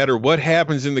because no matter what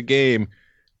happens in the game,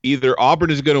 either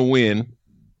Auburn is going to win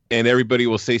and everybody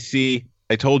will say, see,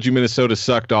 I told you Minnesota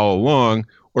sucked all along,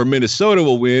 or Minnesota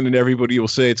will win and everybody will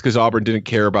say it's because Auburn didn't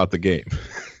care about the game.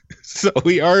 So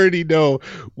we already know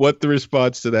what the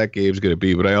response to that game is going to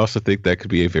be, but I also think that could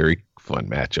be a very fun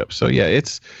matchup. So yeah,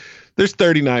 there's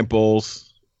 39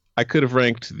 bowls. I could have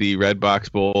ranked the Red Box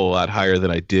Bowl a lot higher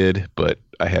than I did, but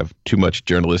I have too much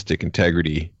journalistic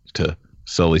integrity to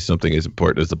sully something as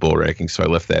important as the bowl ranking, so I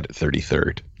left that at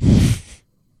 33rd.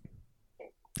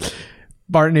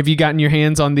 Barton, have you gotten your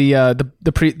hands on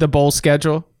the bowl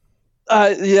schedule?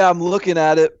 Yeah, I'm looking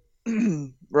at it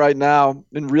right now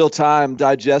in real time,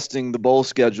 digesting the bowl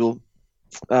schedule.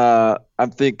 I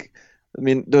think I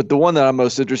mean, the one that I'm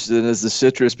most interested in is the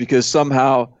Citrus, because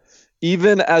somehow,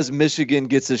 even as Michigan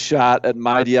gets a shot at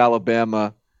mighty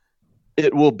Alabama,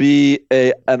 it will be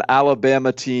an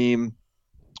Alabama team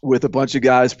with a bunch of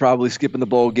guys probably skipping the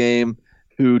bowl game,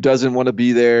 who doesn't want to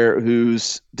be there,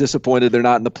 who's disappointed they're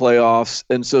not in the playoffs.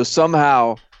 And so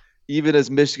somehow, even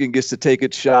as Michigan gets to take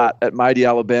its shot at mighty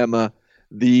Alabama,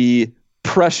 the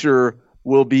pressure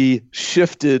will be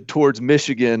shifted towards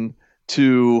Michigan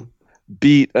to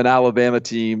beat an Alabama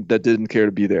team that didn't care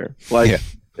to be there.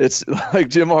 It's like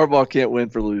Jim Harbaugh can't win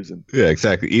for losing. Yeah,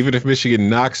 exactly. Even if Michigan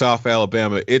knocks off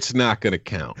Alabama, it's not going to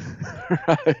count.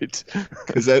 Right.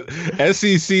 Because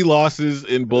SEC losses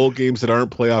in bowl games that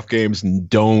aren't playoff games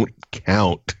don't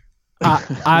count.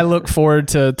 I look forward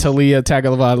to Talia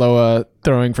Tagovailoa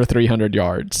throwing for 300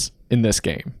 yards in this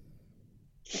game.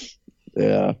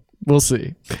 Yeah. We'll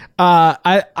see.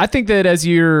 I think that as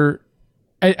you're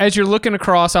looking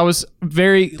across, I was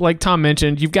very, like Tom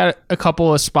mentioned, you've got a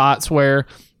couple of spots where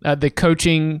the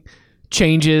coaching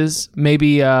changes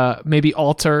maybe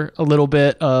alter a little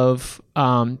bit of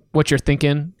what you're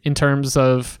thinking in terms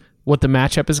of what the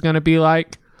matchup is going to be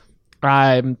like.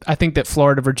 I think that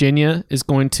Florida Virginia is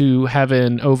going to have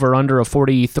an over under of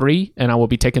 43, and I will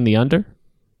be taking the under.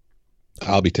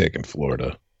 I'll be taking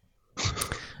Florida.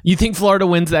 You think Florida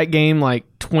wins that game like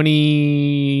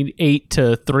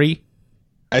 28-3?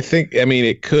 I mean,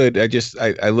 it could. I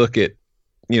look at,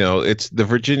 it's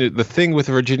the thing with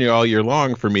Virginia all year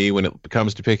long for me when it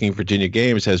comes to picking Virginia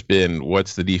games has been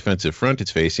what's the defensive front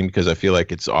it's facing, because I feel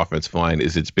like its offensive line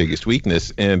is its biggest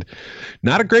weakness, and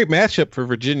not a great matchup for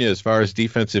Virginia as far as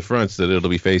defensive fronts that it'll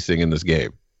be facing in this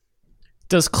game.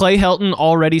 Does Clay Helton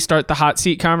already start the hot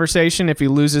seat conversation if he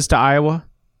loses to Iowa?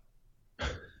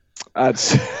 I'd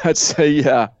say,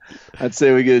 yeah. I'd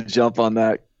say we get a jump on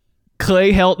that.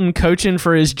 Clay Helton coaching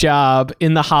for his job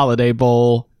in the Holiday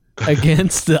Bowl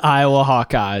against the Iowa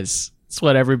Hawkeyes. That's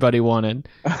what everybody wanted.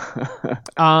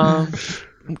 I'm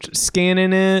just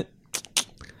scanning it.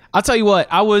 I'll tell you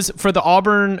what, I was for the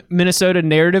Auburn Minnesota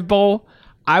Narrative Bowl.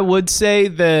 I would say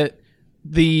that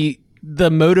the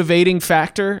motivating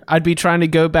factor, I'd be trying to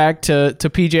go back to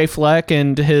PJ Fleck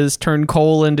and his turn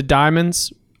coal into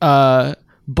diamonds.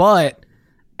 But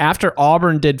after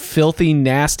Auburn did filthy,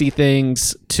 nasty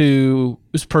things to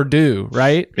Purdue,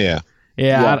 right? Yeah.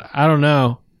 I don't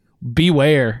know.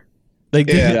 Beware. But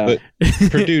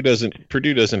Purdue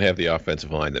doesn't have the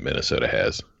offensive line that Minnesota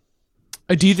has.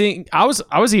 Do you think I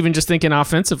was even just thinking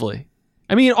offensively?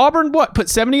 I mean, Auburn put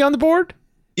 70 on the board?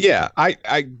 Yeah,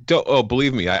 I don't. Oh,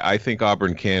 believe me, I think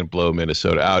Auburn can blow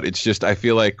Minnesota out. It's just I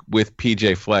feel like with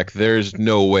PJ Fleck, there's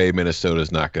no way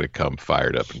Minnesota's not going to come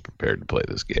fired up and prepared to play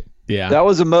this game. Yeah, that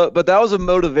was a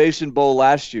motivation bowl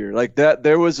last year. Like that,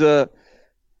 there was a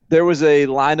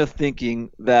line of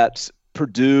thinking that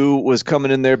Purdue was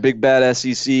coming in there, big bad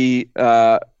SEC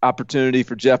opportunity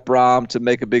for Jeff Brom to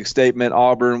make a big statement.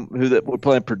 Auburn, we're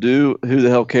playing Purdue, who the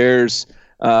hell cares?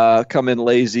 Come in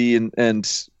lazy and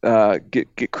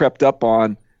get crept up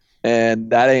on, and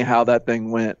that ain't how that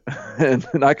thing went. and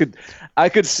I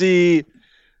could see,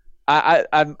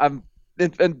 I'm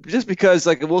just because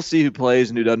like we'll see who plays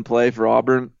and who doesn't play for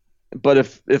Auburn, but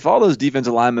if all those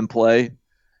defensive linemen play,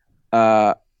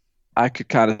 I could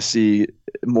kind of see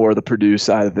more of the Purdue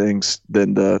side of things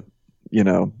than the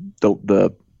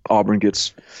Auburn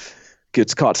gets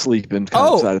caught sleeping kind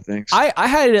of side of things. I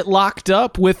had it locked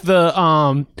up with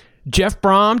the Jeff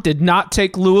Brom did not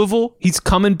take Louisville. He's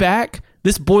coming back.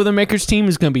 This Boilermakers team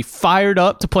is going to be fired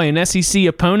up to play an SEC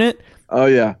opponent. Oh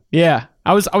yeah. Yeah.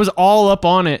 I was all up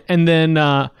on it, and then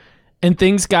and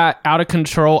things got out of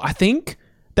control. I think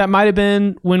that might have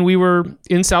been when we were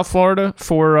in South Florida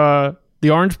for the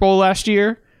Orange Bowl last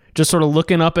year, just sort of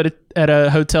looking up at a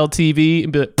hotel TV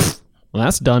and be like, well,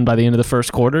 that's done by the end of the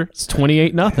first quarter. It's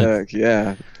 28-0. Heck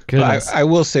yeah. I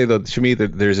will say though, to me,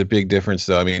 that there's a big difference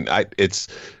though. I mean, it's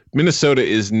Minnesota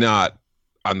is not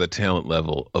on the talent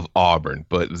level of Auburn,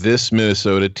 but this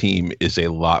Minnesota team is a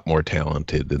lot more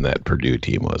talented than that Purdue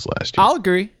team was last year. I'll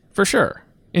agree for sure.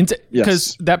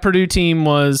 Because that Purdue team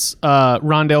was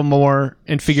Rondale Moore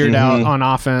and figured out on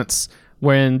offense,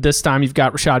 when this time you've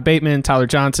got Rashad Bateman, Tyler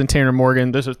Johnson, Tanner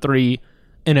Morgan. Those are 3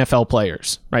 NFL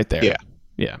players right there.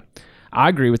 Yeah. I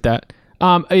agree with that.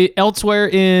 Elsewhere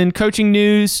in coaching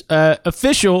news,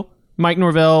 official Mike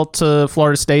Norvell to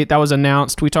Florida State. That was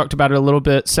announced. We talked about it a little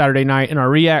bit Saturday night in our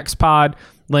Reacts pod.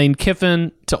 Lane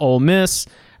Kiffin to Ole Miss.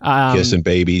 Kissing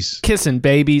babies.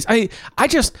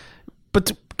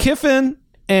 But Kiffin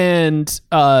and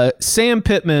Sam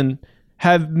Pittman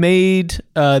have made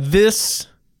this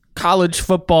college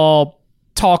football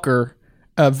talker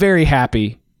very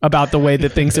happy about the way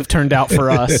that things have turned out for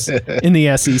us in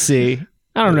the SEC.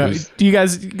 I don't know. Do you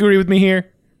guys agree with me here?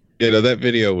 That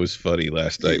video was funny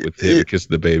last night with him kissing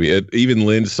the baby. Even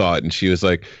Lynn saw it, and she's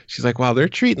like, wow, they're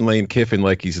treating Lane Kiffin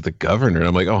like he's the governor. And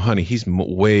I'm like, oh, honey, he's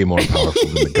way more powerful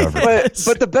than the governor.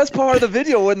 But the best part of the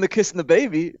video wasn't the kissing the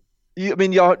baby.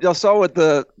 Y'all saw what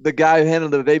the guy who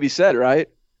handled the baby said, right?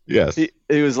 Yes. He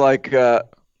was like, you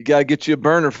gotta get you a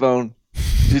burner phone.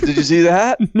 Did you see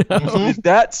that? No.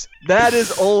 That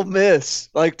is Ole Miss,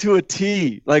 like to a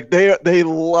T. Like they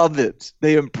love it.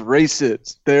 They embrace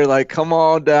it. They're like, come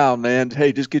on down, man.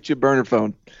 Hey, just get you a burner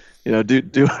phone.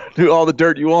 Do all the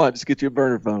dirt you want. Just get you a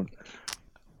burner phone.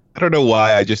 I don't know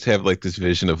why. I just have like this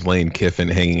vision of Lane Kiffin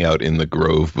hanging out in the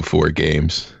Grove before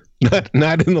games.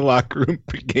 Not in the locker room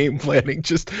game planning,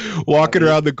 just walking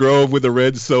around the Grove with a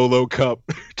red Solo cup.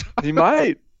 He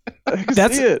might.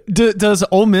 That's it. Does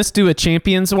Ole Miss do a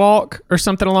champions walk or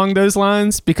something along those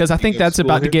lines? Because I think that's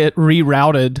about to get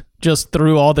rerouted just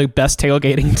through all the best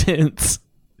tailgating tents.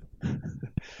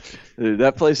 Dude,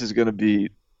 that place is going to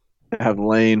have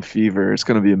Lane fever. It's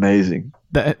going to be amazing.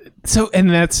 I'm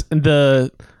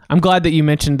glad that you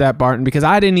mentioned that, Barton, because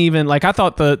I didn't even I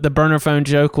thought the burner phone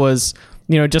joke was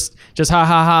just ha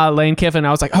ha ha Lane Kiffin.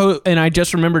 I was like, oh, and I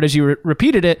just remembered as you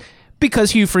repeated it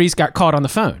because Hugh Freeze got caught on the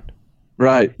phone.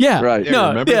 Right. Yeah. Right. No.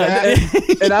 Remember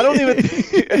that? And I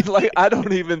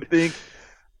don't even think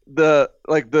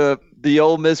the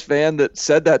Ole Miss fan that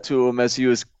said that to him as he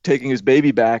was taking his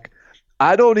baby back,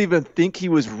 I don't even think he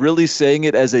was really saying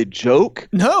it as a joke.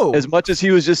 No. As much as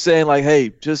he was just saying like,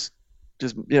 hey, just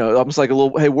almost like a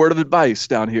little, hey, word of advice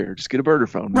down here. Just get a burner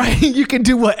phone. Right. You can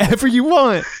do whatever you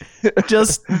want.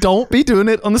 Just don't be doing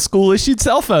it on the school issued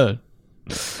cell phone.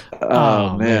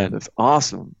 Oh man, that's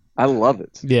awesome. I love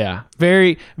it. Yeah.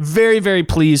 Very, very, very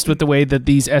pleased with the way that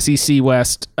these SEC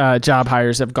West job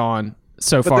hires have gone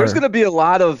so far. But there's going to be a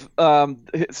lot of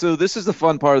so this is the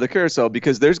fun part of the carousel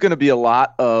because there's going to be a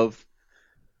lot of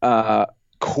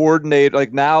coordinate.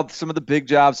 Like now some of the big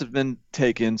jobs have been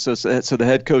taken. So the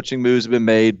head coaching moves have been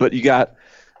made. But you got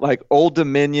like Old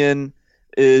Dominion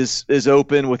is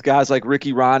open with guys like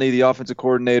Ricky Ronnie, the offensive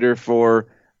coordinator for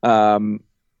Penn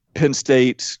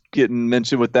State, getting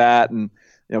mentioned with that. And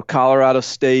Colorado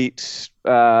State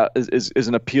is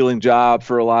an appealing job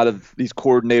for a lot of these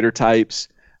coordinator types.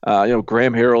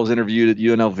 Graham Harrell's interviewed at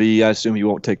UNLV. I assume he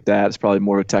won't take that. It's probably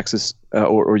more of a Texas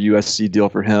or USC deal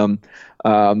for him.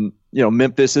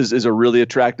 Memphis is a really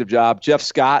attractive job. Jeff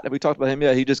Scott, have we talked about him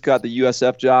yet? He just got the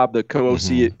USF job, the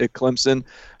co-OC at Clemson.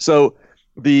 So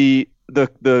the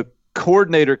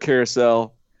coordinator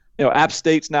carousel, App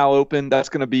State's now open. That's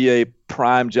going to be a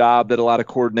prime job that a lot of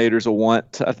coordinators will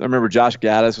want. I remember Josh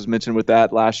Gaddis was mentioned with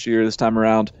that last year, this time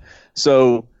around.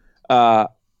 So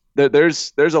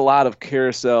there's a lot of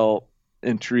carousel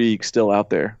intrigue still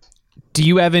out there. Do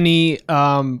you have any?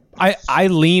 I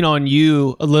lean on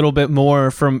you a little bit more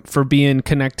for being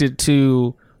connected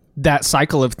to that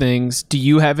cycle of things. Do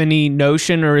you have any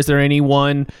notion, or is there any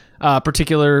one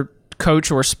particular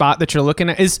coach or spot that you're looking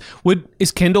at? Is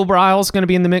Kendall Briles going to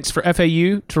be in the mix for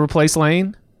FAU to replace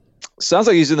Lane? Sounds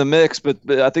like he's in the mix, but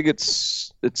I think it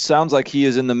sounds like he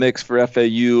is in the mix for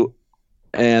FAU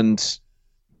and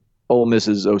Ole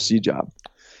Miss's OC job.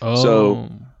 Oh. So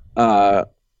I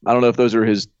don't know if those are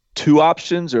his two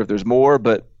options or if there's more,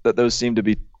 but those seem to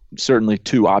be certainly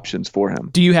two options for him.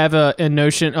 Do you have a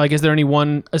notion, is there any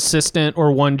one assistant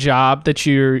or one job that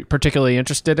you're particularly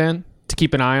interested in to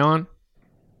keep an eye on?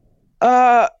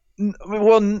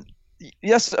 Well,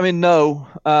 yes. No.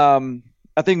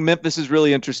 I think Memphis is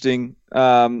really interesting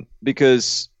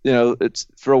because it's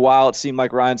for a while it seemed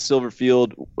like Ryan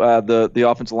Silverfield, the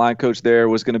offensive line coach there,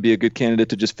 was going to be a good candidate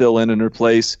to just fill in and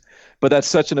replace. But that's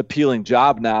such an appealing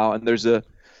job now, and there's a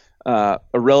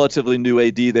relatively new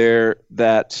AD there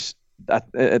that's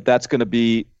going to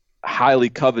be highly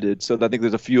coveted. So I think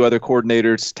there's a few other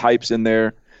coordinators types in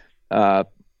there.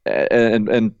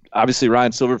 And obviously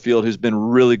Ryan Silverfield, who's been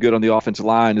really good on the offensive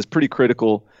line, is pretty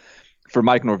critical for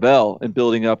Mike Norvell in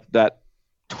building up that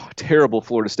terrible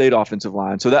Florida State offensive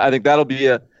line. So I think that'll be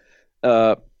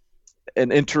an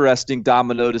interesting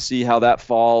domino to see how that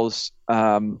falls.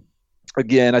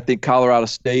 Again, I think Colorado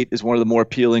State is one of the more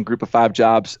appealing Group of Five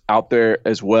jobs out there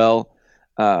as well.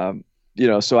 So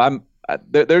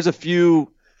there's a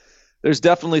few. There's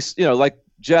definitely like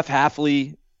Jeff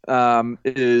Hafley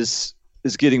is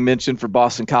getting mentioned for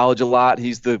Boston College a lot.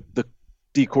 He's the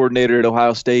D coordinator at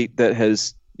Ohio State that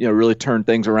has really turned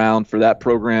things around for that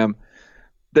program.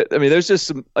 There's just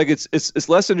some it's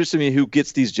less interesting to me who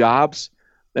gets these jobs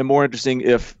and more interesting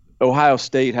if Ohio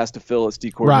State has to fill its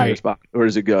D coordinator spot. Where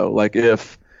does it go? Like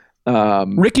if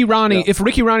Ricky Ronnie, if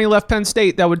Ricky Ronnie left Penn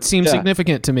State, that would seem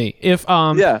significant to me. If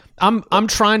I'm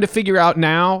trying to figure out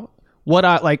now what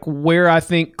I like, where I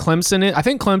think Clemson is. I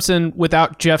think Clemson,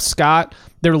 without Jeff Scott,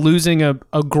 they're losing a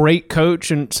great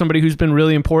coach and somebody who's been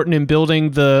really important in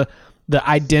building the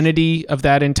identity of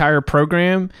that entire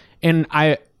program. And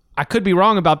I could be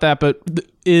wrong about that, but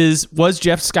was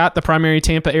Jeff Scott the primary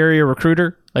Tampa area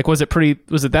recruiter? Like, was it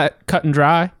that cut and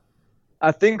dry?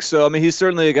 I think so. I mean, he's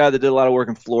certainly a guy that did a lot of work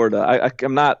in Florida.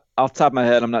 I'm not, off the top of my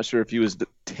head, I'm not sure if he was the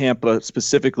Tampa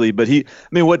specifically, but think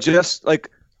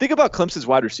about Clemson's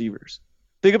wide receivers.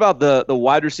 Think about the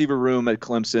wide receiver room at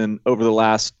Clemson over the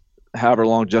last however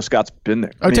long Jeff Scott's been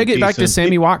there. Take it back to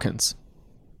Sammy Watkins.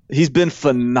 He's been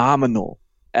phenomenal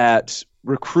at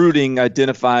recruiting,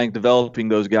 identifying, developing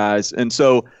those guys. And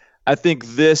so I think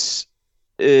this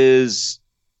is,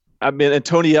 and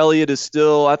Tony Elliott is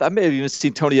still, I may have even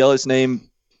seen Tony Elliott's name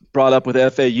brought up with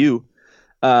FAU.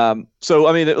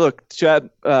 Look, Chad,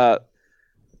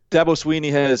 Dabo Sweeney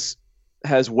has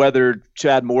weathered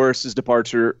Chad Morris's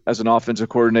departure as an offensive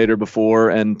coordinator before,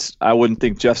 and I wouldn't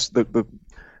think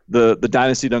the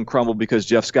dynasty doesn't crumble because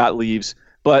Jeff Scott leaves.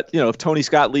 But if Tony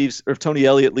Scott leaves or if Tony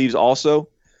Elliott leaves also,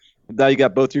 now you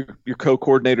got both your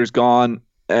co-coordinators gone,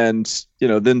 and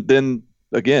then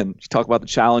again, you talk about the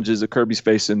challenges that Kirby's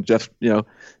facing.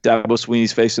 Dabo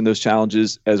Sweeney's facing those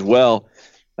challenges as well.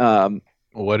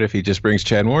 What if he just brings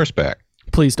Chad Morris back?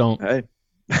 Please don't. Hey.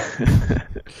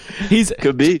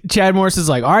 Could be. Chad Morris is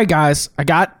like, all right, guys, I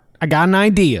got an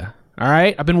idea. All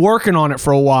right, I've been working on it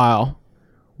for a while.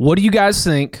 What do you guys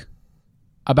think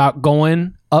about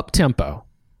going up tempo?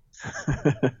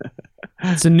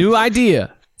 It's a new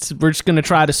idea. We're just going to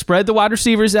try to spread the wide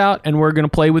receivers out, and we're going to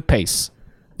play with pace.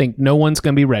 I think no one's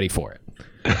going to be ready for it.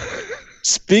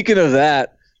 Speaking of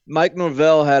that, Mike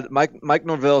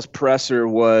Norvell's presser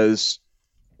was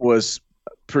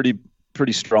pretty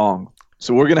strong.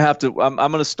 So we're going to have to – I'm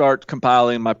going to start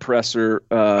compiling my presser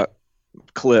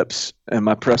clips and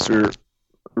my presser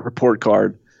report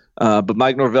card. But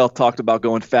Mike Norvell talked about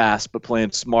going fast but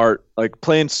playing smart. Like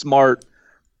playing smart,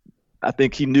 I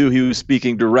think he knew he was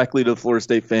speaking directly to the Florida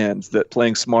State fans that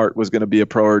playing smart was going to be a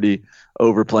priority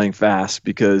over playing fast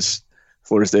because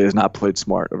Florida State has not played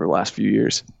smart over the last few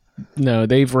years. No,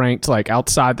 they've ranked like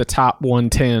outside the top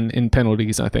 110 in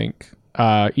penalties, I think,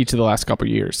 each of the last couple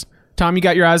of years. Tom, you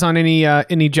got your eyes on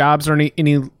any jobs or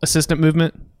any assistant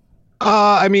movement?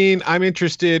 I'm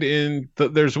interested in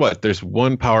there's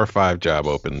one Power 5 job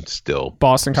open still.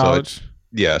 Boston College.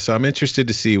 So I'm interested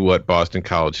to see what Boston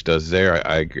College does there.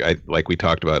 I like we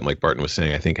talked about, and like Barton was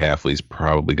saying, I think Hafley's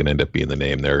probably going to end up being the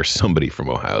name there, or somebody from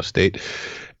Ohio State.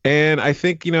 And I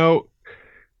think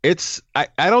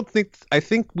I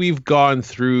think we've gone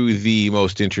through the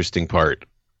most interesting part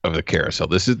of the carousel.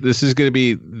 This is going to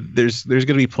be there's going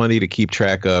to be plenty to keep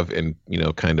track of, and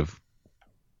kind of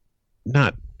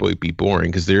not be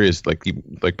boring, because there is like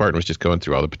Barton was just going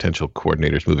through all the potential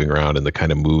coordinators moving around and the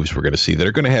kind of moves we're going to see that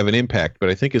are going to have an impact. But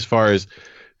I think as far as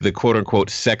the quote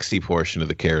unquote sexy portion of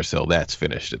the carousel, that's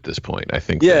finished at this point. I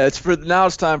think. Yeah, it's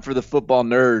time for the football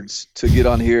nerds to get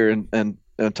on here and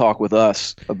talk with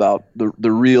us about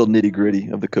the real nitty gritty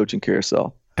of the coaching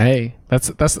carousel. Hey,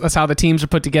 that's how the teams are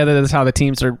put together. That's how the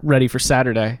teams are ready for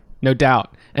Saturday, no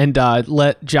doubt. And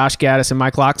let Josh Gaddis and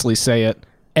Mike Locksley say it.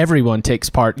 Everyone takes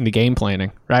part in the game planning,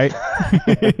 right?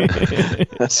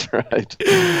 That's right.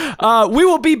 We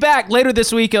will be back later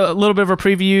this week, a little bit of a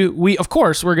preview.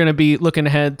 We're going to be looking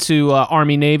ahead to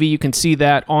Army-Navy. You can see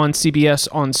that on CBS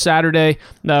on Saturday.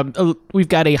 We've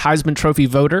got a Heisman Trophy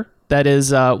voter that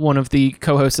is one of the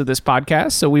co-hosts of this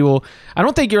podcast. So I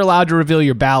don't think you're allowed to reveal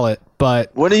your ballot, but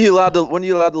when are you allowed to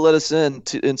let us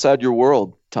inside your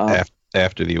world, Tom?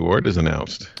 After the award is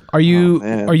announced. Are you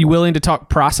willing to talk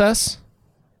process?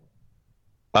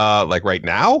 Like right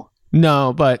now?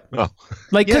 No, but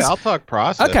I'll talk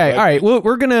process. Okay, all right. Well,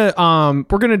 we're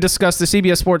gonna discuss the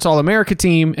CBS Sports All-America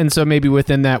team, and so maybe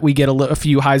within that we get a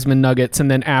few Heisman nuggets,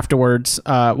 and then afterwards,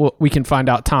 we can find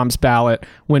out Tom's ballot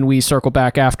when we circle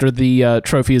back after the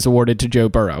trophy is awarded to Joe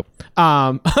Burrow.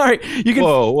 All right, you can.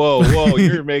 Whoa!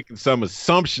 You're making some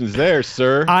assumptions there,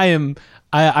 sir. I'm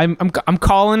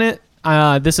calling it.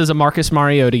 This is a Marcus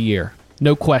Mariota year.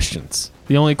 No questions.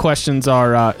 The only questions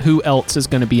are who else is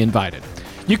going to be invited.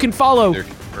 You can follow... Neither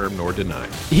confirm nor deny.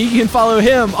 You can follow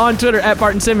him on Twitter at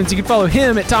Barton Simmons. You can follow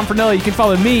him at Tom Fornelli. You can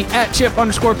follow me at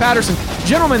Chip_Patterson.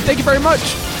 Gentlemen, thank you very much.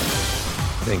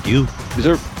 Thank you. Yes,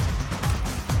 sir.